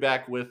 and we'll be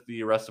back with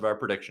the rest of our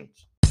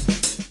predictions.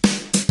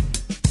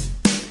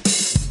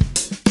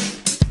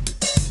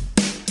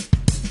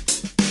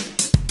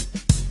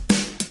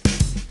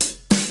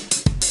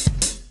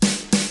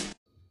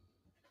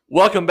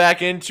 Welcome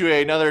back into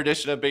another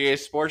edition of Big A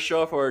Sports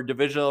Show for our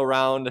divisional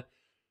round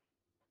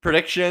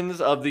predictions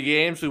of the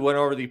games. We went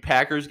over the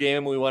Packers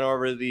game. We went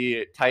over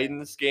the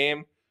Titans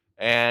game.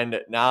 And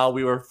now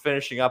we were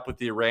finishing up with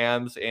the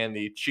Rams and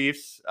the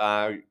Chiefs.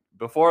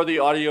 Before the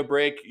audio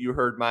break, you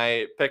heard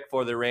my pick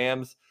for the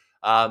Rams.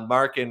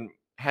 Mark and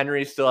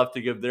Henry still have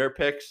to give their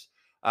picks.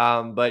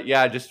 But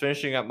yeah, just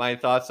finishing up my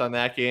thoughts on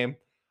that game.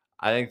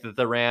 I think that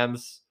the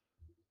Rams,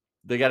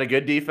 they got a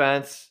good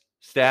defense.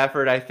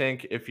 Stafford, I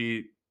think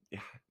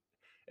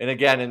and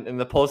again, in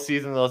the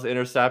postseason, those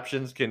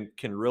interceptions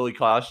can really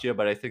cost you.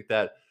 But I think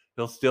that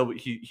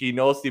he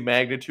knows the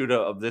magnitude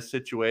of this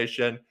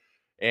situation.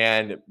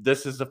 And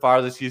this is the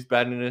farthest he's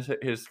been in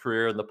his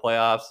career in the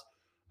playoffs.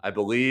 I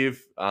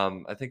believe,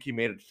 I think he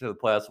made it to the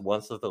playoffs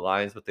once with the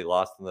Lions, but they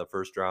lost in the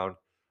first round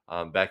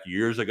back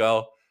years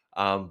ago.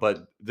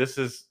 But this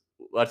is,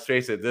 let's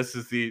face it, this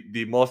is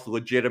the most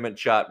legitimate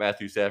shot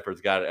Matthew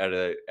Stafford's got at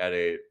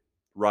a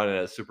run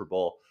at a Super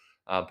Bowl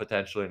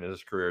potentially in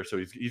his career. So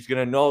he's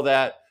going to know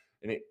that,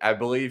 and I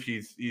believe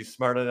he's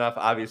smart enough,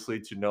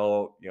 obviously, to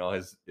know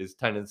his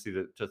tendency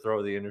to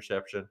throw the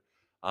interception.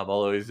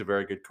 Although he's a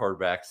very good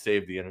quarterback,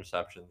 save the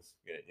interceptions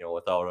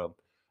without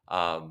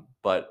him.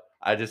 But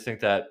I just think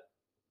that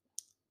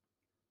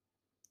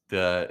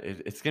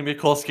it's going to be a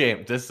close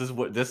game. This is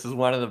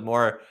one of the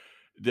more.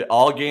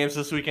 All games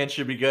this weekend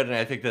should be good, and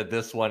I think that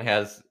this one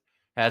has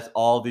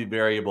all the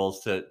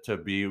variables to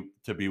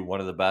be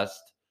one of the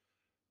best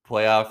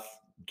playoff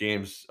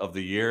games of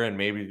the year, and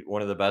maybe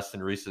one of the best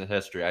in recent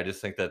history. I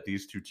just think that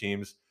these two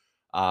teams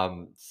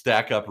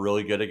stack up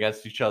really good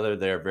against each other.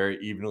 They're very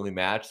evenly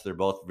matched. They're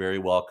both very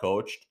well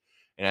coached,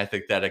 and I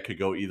think that it could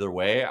go either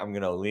way. I'm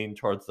going to lean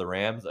towards the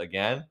Rams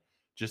again,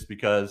 just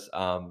because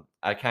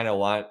I kind of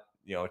want,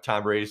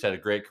 Tom Brady's had a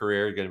great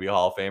career, going to be a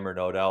Hall of Famer,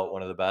 no doubt,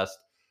 one of the best,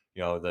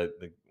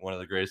 the one of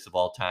the greatest of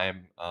all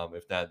time,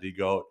 if not the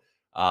GOAT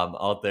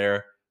out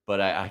there. But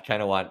I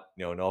kind of want,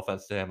 no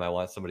offense to him, I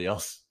want somebody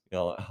else,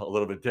 a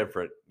little bit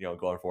different,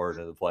 going forward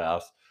into the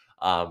playoffs.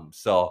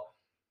 So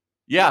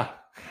yeah,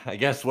 I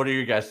guess, what are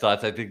your guys'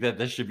 thoughts? I think that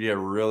this should be a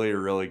really,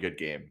 really good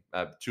game.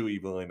 Two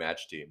evenly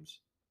matched teams.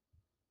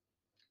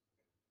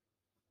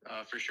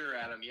 For sure,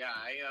 Adam. Yeah,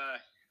 I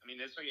mean,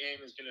 this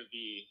game is going to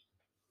be,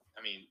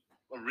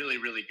 a really,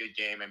 really good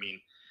game. I mean,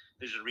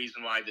 there's a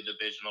reason why the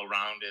divisional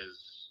round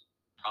is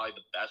probably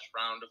the best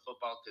round of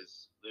football,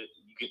 because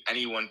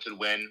anyone could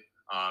win,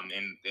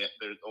 and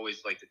they're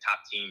always like the top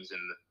teams in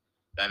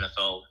the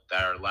NFL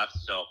that are left.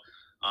 So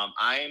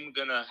I'm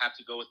going to have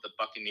to go with the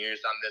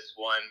Buccaneers on this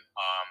one.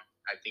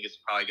 I think it's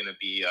probably going to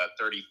be a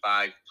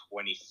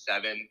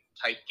 35-27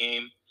 type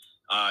game,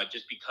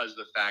 just because of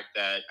the fact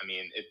that,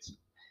 it's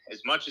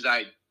as much as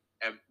I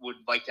would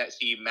like to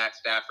see Matt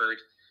Stafford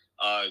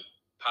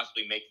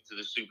possibly make it to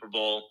the Super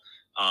Bowl.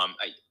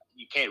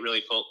 You can't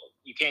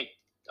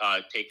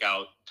take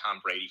out Tom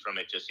Brady from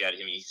it just yet. I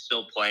mean, he's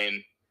still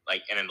playing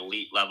like at an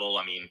elite level.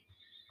 I mean,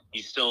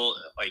 he's still,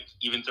 like,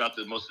 even throughout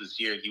most of this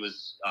year, he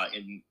was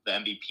in the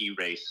MVP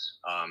race.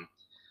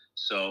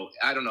 So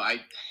I don't know.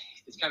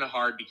 It's kind of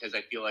hard, because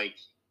I feel like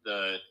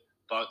the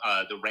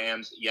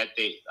Rams,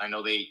 I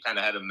know they kind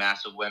of had a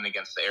massive win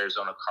against the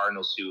Arizona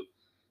Cardinals, who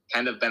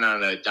kind of been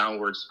on a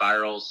downward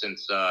spiral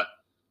since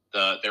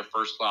their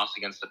first loss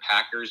against the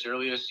Packers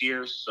earlier this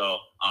year. So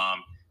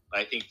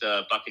I think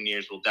the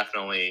Buccaneers will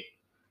definitely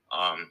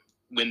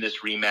win this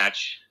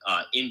rematch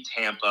in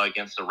Tampa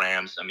against the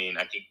Rams. I mean,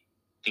 I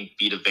think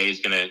Vita Vea is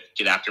going to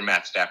get after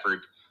Matt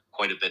Stafford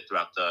quite a bit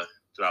throughout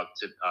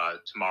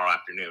tomorrow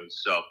afternoon.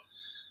 So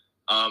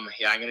I'm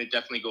going to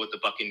definitely go with the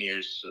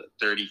Buccaneers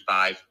 35-27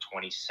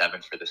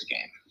 for this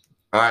game.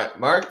 All right,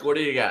 Mark, what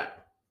do you got?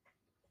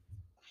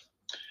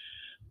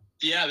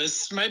 Yeah,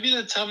 this might be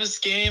the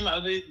toughest game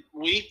of the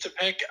week to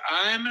pick.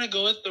 I'm going to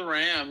go with the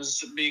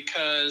Rams,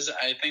 because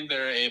I think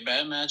they're a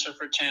bad matchup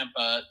for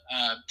Tampa.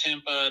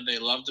 Tampa, they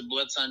love to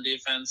blitz on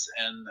defense,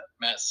 and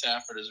Matt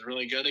Stafford is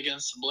really good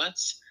against the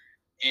blitz.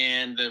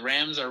 And the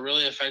Rams are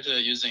really effective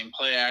at using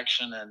play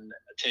action and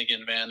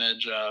taking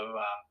advantage of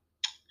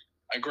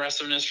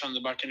aggressiveness from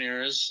the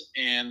Buccaneers.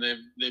 And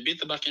they beat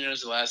the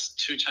Buccaneers the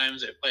last two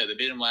times they played. They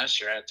beat them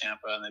last year at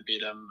Tampa, and they beat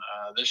them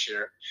this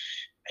year.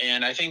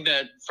 And I think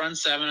that front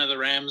seven of the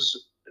Rams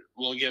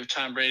will give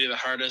Tom Brady the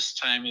hardest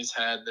time he's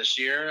had this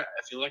year.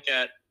 If you look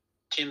at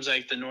teams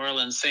like the New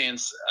Orleans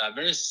Saints,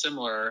 very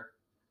similar,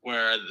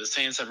 where the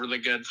Saints have really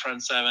good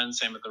front seven,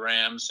 same with the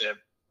Rams. They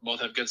both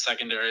have good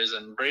secondaries,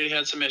 and Brady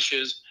had some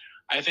issues.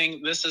 I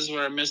think this is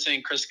where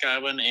missing Chris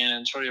Godwin and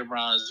Antonio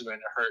Brown is going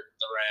to hurt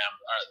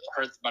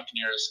the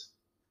Buccaneers.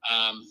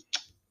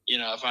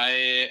 If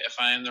I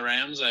am the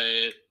Rams,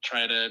 I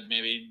try to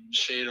maybe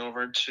shade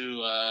over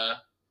to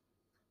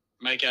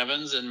Mike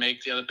Evans and make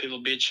the other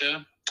people beat you.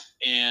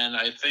 And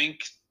I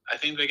think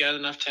they got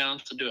enough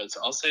talent to do it.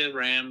 So I'll say the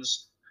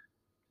Rams,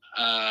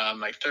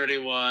 like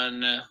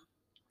 31-28.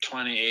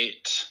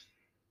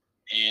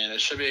 And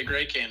it should be a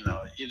great game,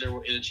 though. Either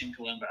team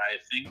can win, but I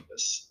think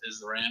this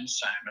is the Rams'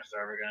 time if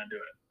they're ever going to do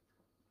it.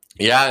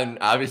 Yeah, and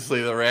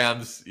obviously the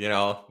Rams, they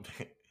don't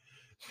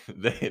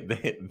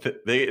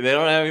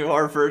have any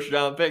more first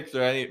round picks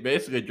or any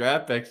basically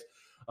draft picks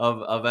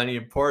of any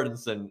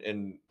importance,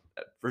 and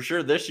for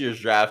sure this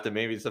year's draft and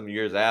maybe some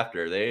years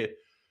after. They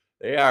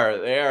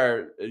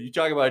are you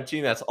talk about a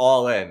team that's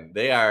all in.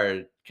 They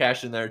are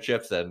cashing their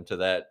chips into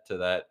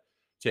that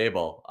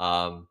table.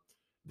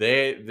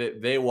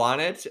 They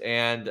want it,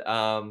 and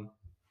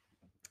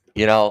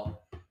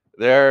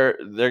they're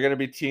going to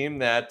be a team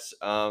that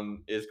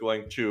is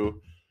going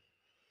to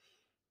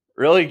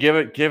really give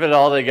it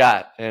all they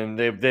got, and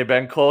they've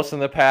been close in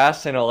the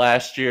past.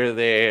 Last year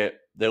they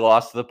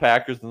lost to the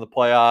Packers in the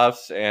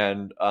playoffs,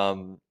 and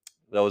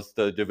that was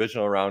the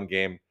divisional round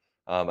game,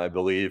 I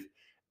believe.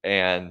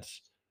 And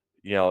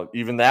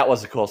even that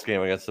was a close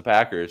game against the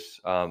Packers.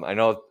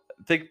 I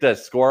think the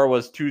score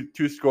was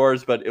two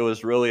scores, but it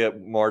was really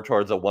more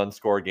towards a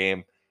 1-score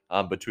game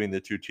between the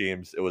two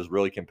teams. It was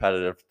really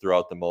competitive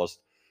throughout the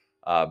most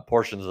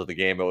portions of the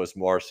game. It was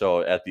more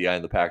so at the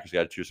end, the Packers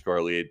got a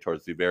 2-score lead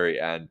towards the very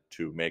end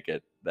to make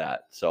it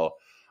that. So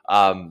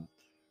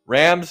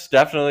Rams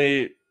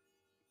definitely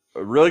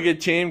a really good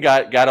team.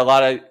 Got a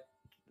lot of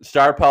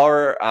star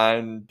power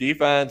on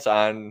defense,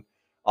 on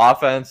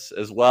offense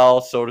as well.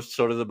 So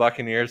do the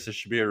Buccaneers. This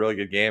should be a really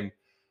good game.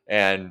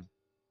 And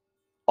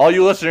all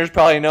you listeners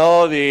probably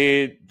know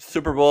the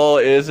Super Bowl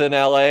is in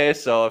LA.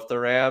 So if the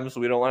Rams,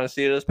 we don't want to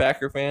see it as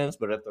Packer fans,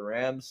 but if the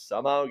Rams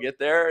somehow get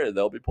there,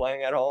 they'll be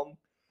playing at home.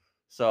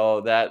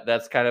 So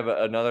that's kind of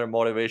another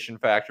motivation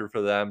factor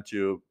for them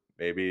to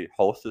maybe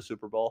host the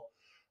Super Bowl.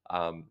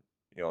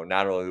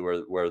 Not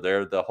only where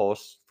they're the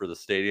hosts for the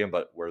stadium,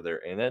 but where they're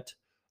in it.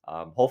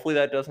 Hopefully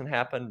that doesn't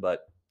happen,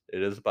 but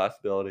it is a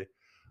possibility.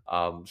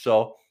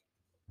 So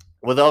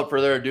without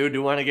further ado,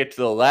 do want to get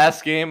to the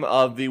last game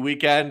of the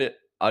weekend.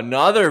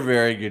 Another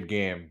very good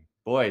game.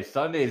 Boy,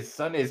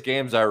 Sunday's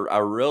games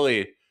are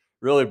really,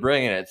 really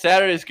bringing it.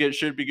 Saturdays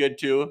should be good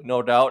too,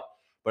 no doubt.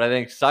 But I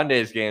think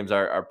Sunday's games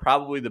are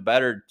probably the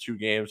better two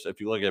games if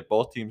you look at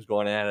both teams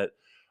going at it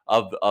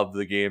of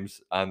the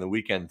games on the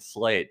weekend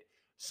slate.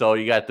 So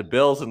you got the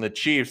Bills and the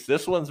Chiefs.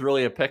 This one's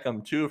really a pick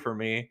 'em too for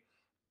me.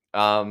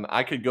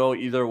 I could go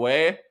either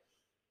way.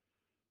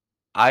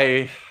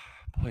 Boy,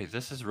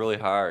 this is really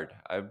hard.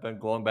 I've been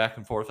going back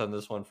and forth on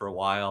this one for a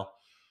while.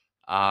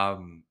 I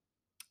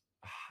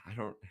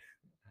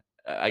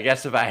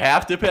guess if I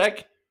have to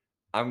pick,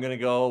 I'm gonna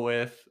go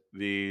with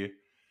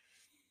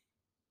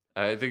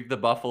I think the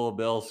Buffalo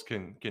Bills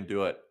can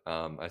do it.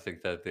 I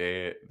think that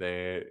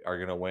they are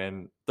gonna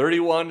win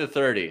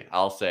 31-30.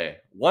 I'll say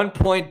 1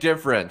 point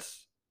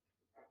difference.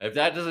 If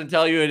that doesn't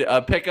tell you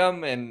a pick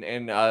 'em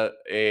and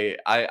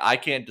I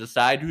can't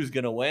decide who's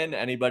gonna win.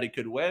 Anybody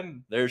could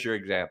win. There's your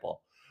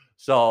example.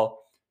 So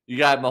you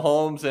got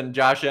Mahomes and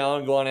Josh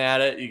Allen going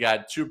at it. You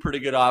got two pretty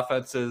good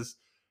offenses.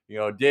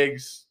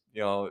 Diggs,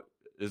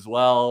 as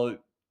well.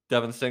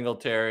 Devin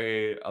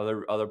Singletary,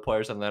 other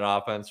players on that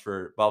offense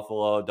for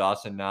Buffalo.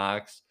 Dawson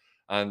Knox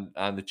on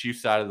the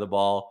Chiefs side of the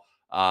ball.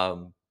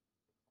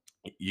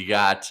 You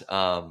got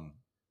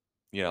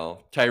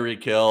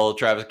Tyreek Hill,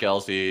 Travis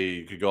Kelce.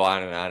 You could go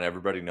on and on.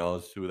 Everybody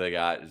knows who they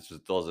got. It's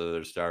just those are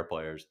their star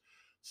players.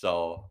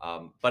 So,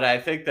 but I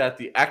think that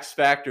the X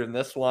factor in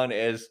this one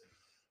is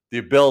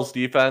the Bills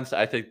defense.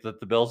 I think that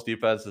the Bills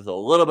defense is a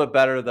little bit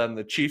better than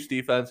the Chiefs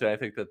defense, and I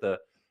think that the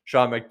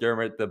Sean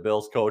McDermott, the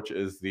Bills coach,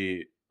 is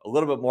a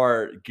little bit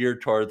more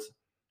geared towards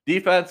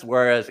defense,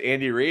 whereas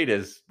Andy Reid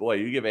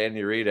you give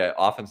Andy Reid an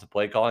offensive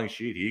play calling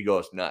sheet, he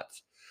goes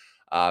nuts.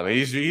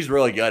 He's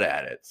really good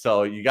at it.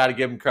 So you got to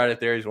give him credit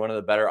there. He's one of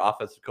the better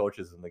offensive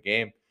coaches in the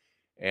game,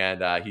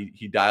 and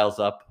he dials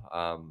up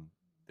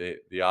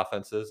the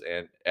offenses.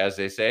 And as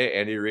they say,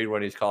 Andy Reid,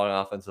 when he's calling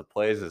offensive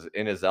plays, is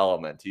in his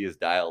element. He is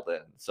dialed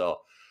in.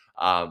 So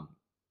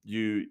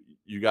you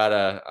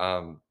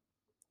gotta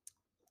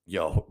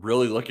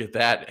really look at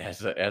that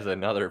as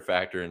another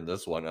factor in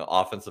this one. An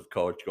offensive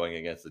coach going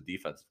against a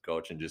defensive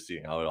coach and just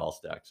seeing how it all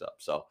stacks up.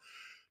 So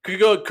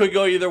could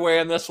go either way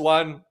on this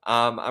one.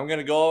 I'm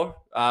gonna go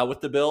with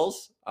the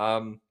Bills,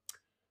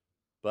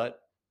 but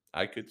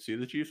I could see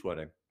the Chiefs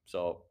winning.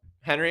 So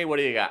Henry, what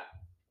do you got?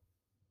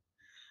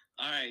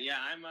 All right, yeah,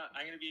 I'm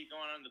going to be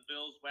going on the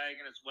Bills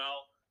wagon as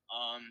well.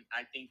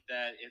 I think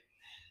that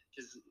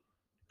because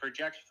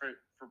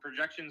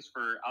projections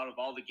for out of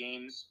all the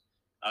games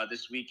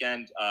this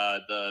weekend,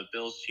 the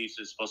Bills Chiefs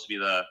is supposed to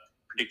be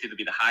predicted to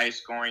be the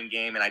highest scoring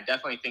game, and I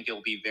definitely think it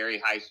will be very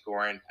high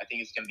scoring. I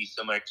think it's going to be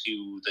similar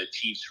to the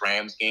Chiefs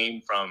Rams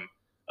game from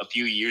a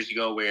few years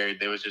ago, where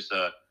there was just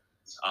a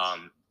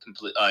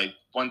complete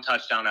one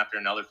touchdown after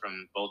another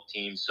from both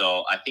teams.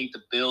 So I think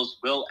the Bills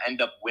will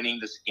end up winning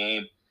this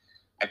game.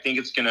 I think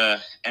it's going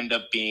to end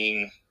up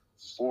being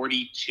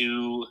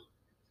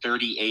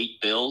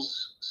 42-38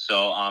 Bills.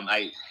 So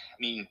I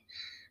mean,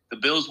 the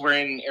Bills were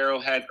in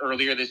Arrowhead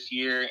earlier this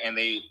year, and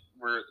they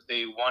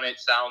won it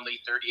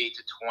soundly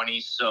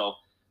 38-20. So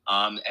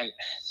and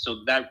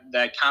so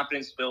that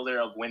confidence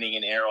builder of winning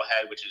in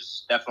Arrowhead, which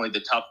is definitely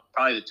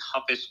probably the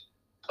toughest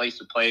place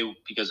to play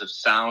because of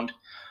sound.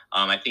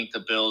 I think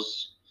the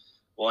Bills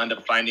will end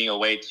up finding a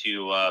way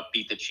to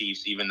beat the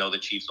Chiefs, even though the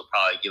Chiefs will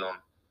probably give them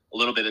a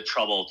little bit of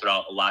trouble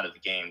throughout a lot of the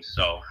games.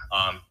 So,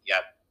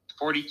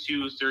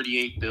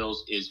 42-38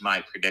 Bills is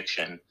my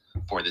prediction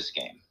for this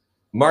game.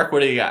 Mark, what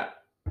do you got?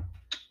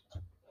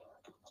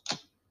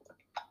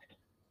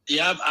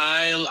 Yep,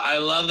 I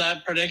love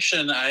that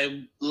prediction.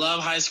 I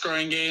love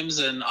high-scoring games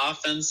and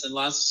offense and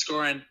lots of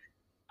scoring.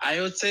 I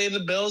would say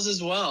the Bills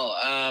as well.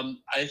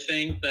 I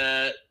think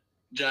that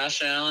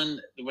Josh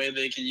Allen, the way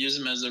they can use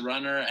him as a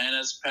runner and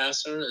as a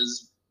passer,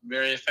 is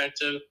very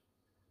effective.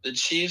 The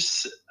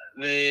Chiefs,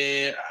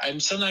 I'm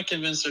still not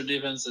convinced their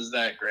defense is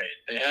that great.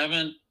 They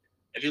haven't.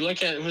 If you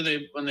look at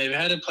when they've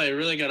had to play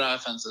really good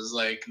offenses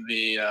like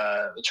the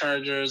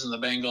Chargers and the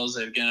Bengals,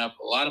 they've given up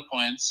a lot of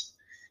points.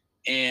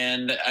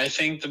 And I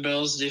think the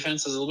Bills'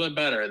 defense is a little bit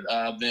better.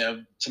 They have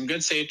some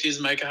good safeties,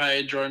 Micah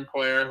Hyde, Jordan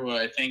Poyer, who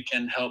I think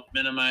can help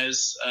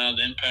minimize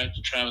the impact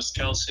of Travis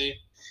Kelce.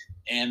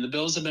 And the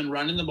Bills have been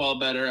running the ball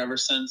better ever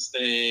since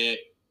they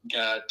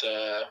got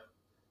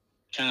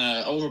kind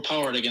of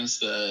overpowered against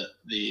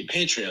the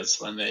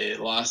Patriots when they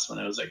lost, when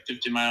it was like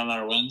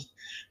 50-mile-an-hour winds.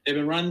 They've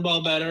been running the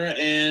ball better,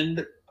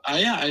 and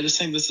I just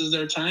think this is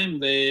their time.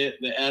 They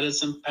added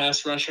some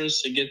pass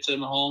rushers to get to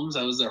Mahomes.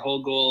 That was their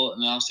whole goal in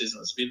the offseason,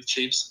 was to beat the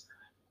Chiefs.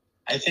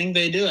 I think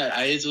they do it.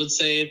 I would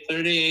say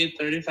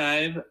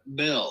 38-35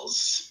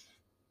 Bills.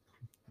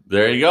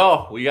 There you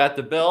go. We got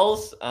the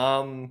Bills.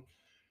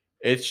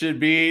 It should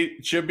be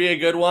a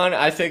good one.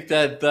 I think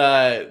that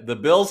the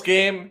Bills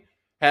game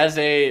has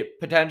a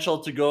potential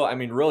to go. I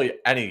mean, really,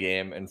 any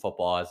game in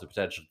football has the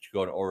potential to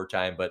go to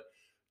overtime. But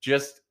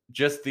just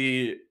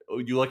you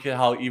look at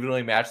how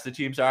evenly matched the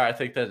teams are. I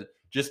think that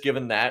just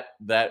given that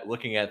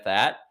looking at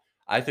that,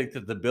 I think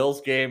that the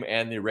Bills game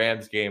and the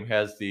Rams game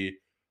has the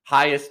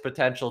highest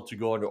potential to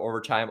go into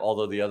overtime,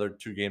 although the other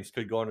two games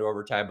could go into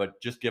overtime. But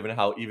just given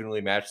how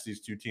evenly matched these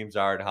two teams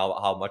are and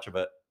how much of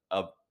it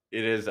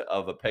is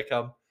of a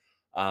pick-em,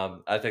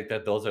 I think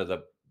that those are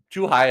the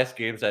two highest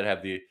games that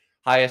have the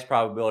highest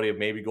probability of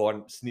maybe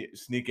going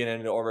sneaking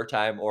into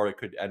overtime, or it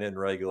could end in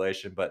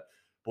regulation. But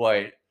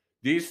boy,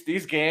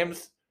 these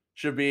games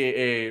should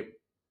be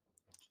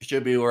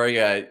where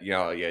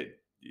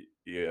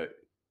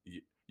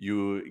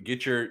you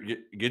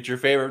get your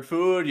favorite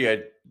food,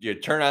 you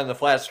turn on the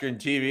flat screen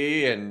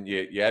TV, and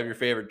you have your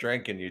favorite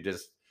drink, and you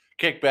just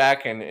kick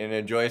back and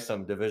enjoy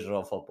some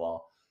divisional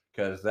football,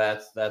 because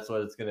that's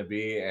what it's going to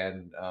be.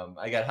 And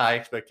I got high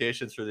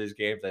expectations for these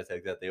games. I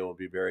think that they will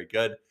be very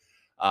good.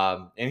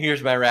 And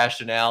here's my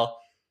rationale.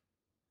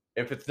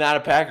 If it's not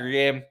a Packer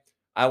game,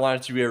 I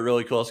want it to be a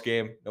really close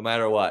game no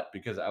matter what,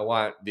 because I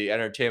want the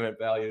entertainment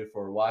value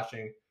for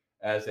watching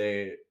as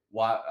a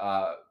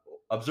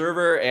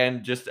observer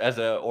and just as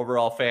an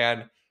overall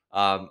fan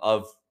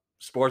of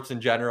sports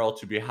in general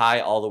to be high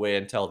all the way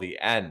until the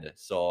end.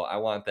 So I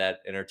want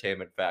that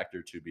entertainment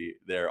factor to be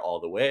there all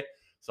the way.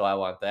 So I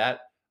want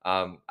that.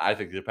 I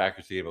think the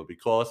Packers game will be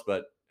close,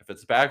 but if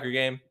it's a Packer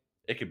game,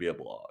 it could be a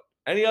blowout.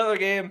 Any other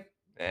game,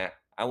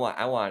 I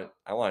want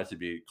it to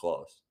be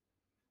close.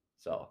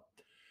 So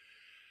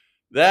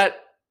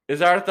that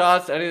is our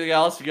thoughts. Anything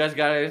else? You guys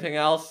got anything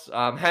else?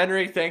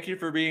 Henry, thank you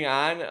for being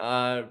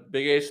on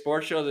Big A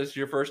Sports Show. This is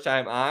your first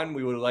time on.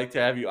 We would like to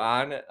have you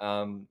on.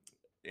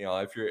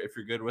 If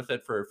you're good with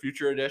it for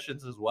future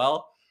editions as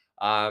well.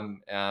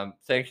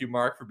 Thank you,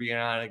 Mark, for being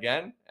on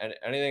again. And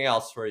anything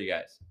else for you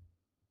guys?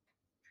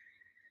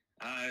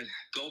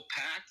 Go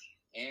Pack,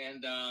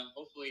 and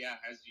hopefully,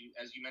 as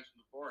you mentioned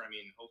before, I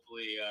mean,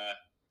 hopefully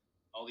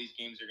all these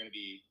games are going to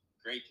be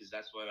great, because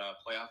that's what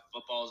playoff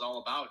football is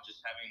all about,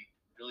 just having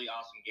really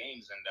awesome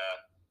games. And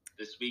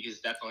this week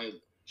is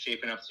definitely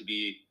shaping up to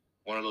be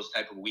one of those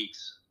type of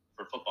weeks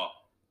for football.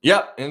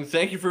 Yep, and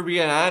thank you for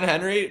being on,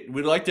 Henry.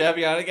 We'd like to have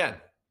you on again.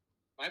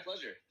 My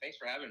pleasure. Thanks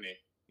for having me.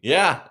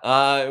 Yeah,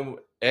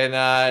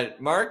 and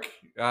Mark,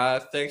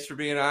 thanks for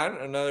being on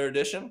another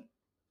edition.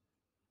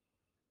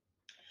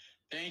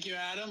 Thank you,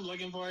 Adam.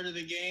 Looking forward to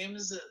the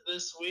games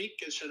this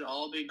week. It should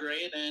all be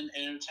great and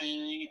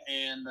entertaining,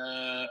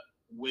 and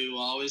we will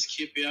always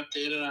keep you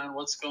updated on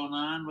what's going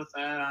on with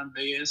that on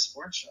Big A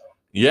Sports Show.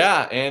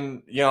 Yeah,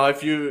 and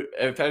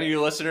if any of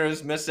you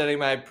listeners missed any of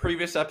my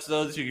previous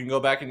episodes, you can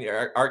go back in the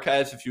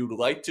archives if you would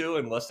like to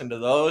and listen to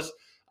those.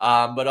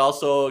 But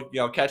also,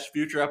 catch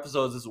future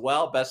episodes as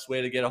well. Best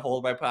way to get a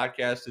hold of my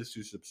podcast is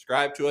to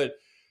subscribe to it.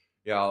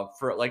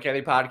 For like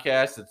any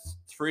podcast,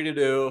 it's free to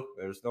do.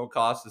 There's no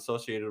cost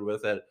associated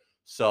with it.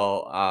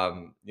 So,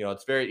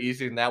 it's very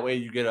easy. And that way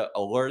you get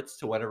alerts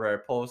to whenever I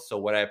post. So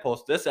when I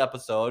post this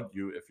episode,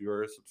 if you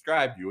were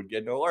subscribed, you would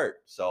get an alert.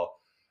 So,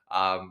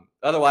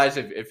 otherwise,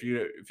 if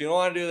you don't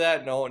want to do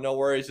that, no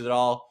worries at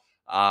all.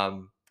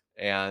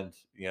 And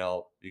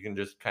you can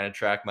just kind of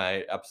track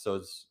my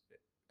episodes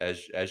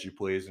as you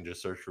please, and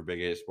just search for Big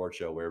A Sports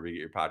Show wherever you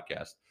get your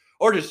podcast,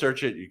 or just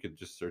search it. You could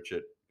just search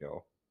it,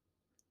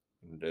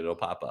 and it'll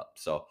pop up.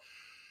 So,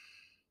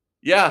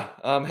 yeah,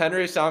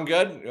 Henry, sound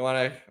good? You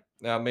want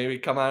to maybe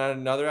come on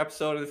another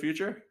episode in the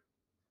future?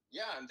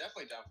 Yeah, I'm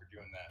definitely down for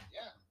doing that.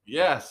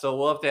 Yeah. So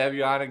we'll have to have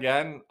you on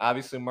again.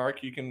 Obviously,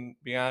 Mark, you can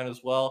be on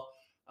as well.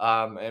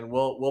 And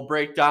we'll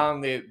break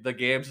down the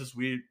games as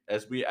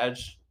we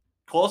edge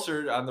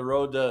closer on the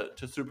road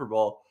to Super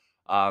Bowl.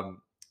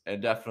 And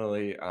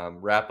definitely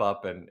wrap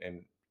up and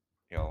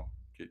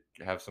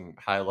have some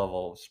high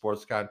level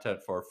sports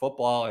content for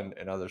football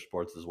and other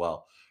sports as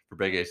well for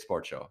Big A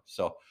Sports Show.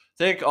 So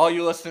thank all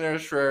you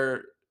listeners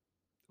for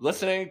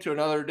listening to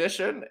another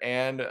edition,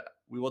 and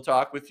we will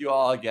talk with you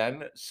all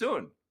again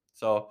soon.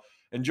 So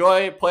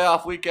enjoy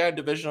playoff weekend,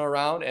 divisional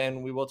round,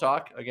 and we will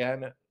talk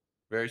again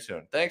very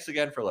soon. Thanks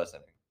again for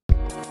listening.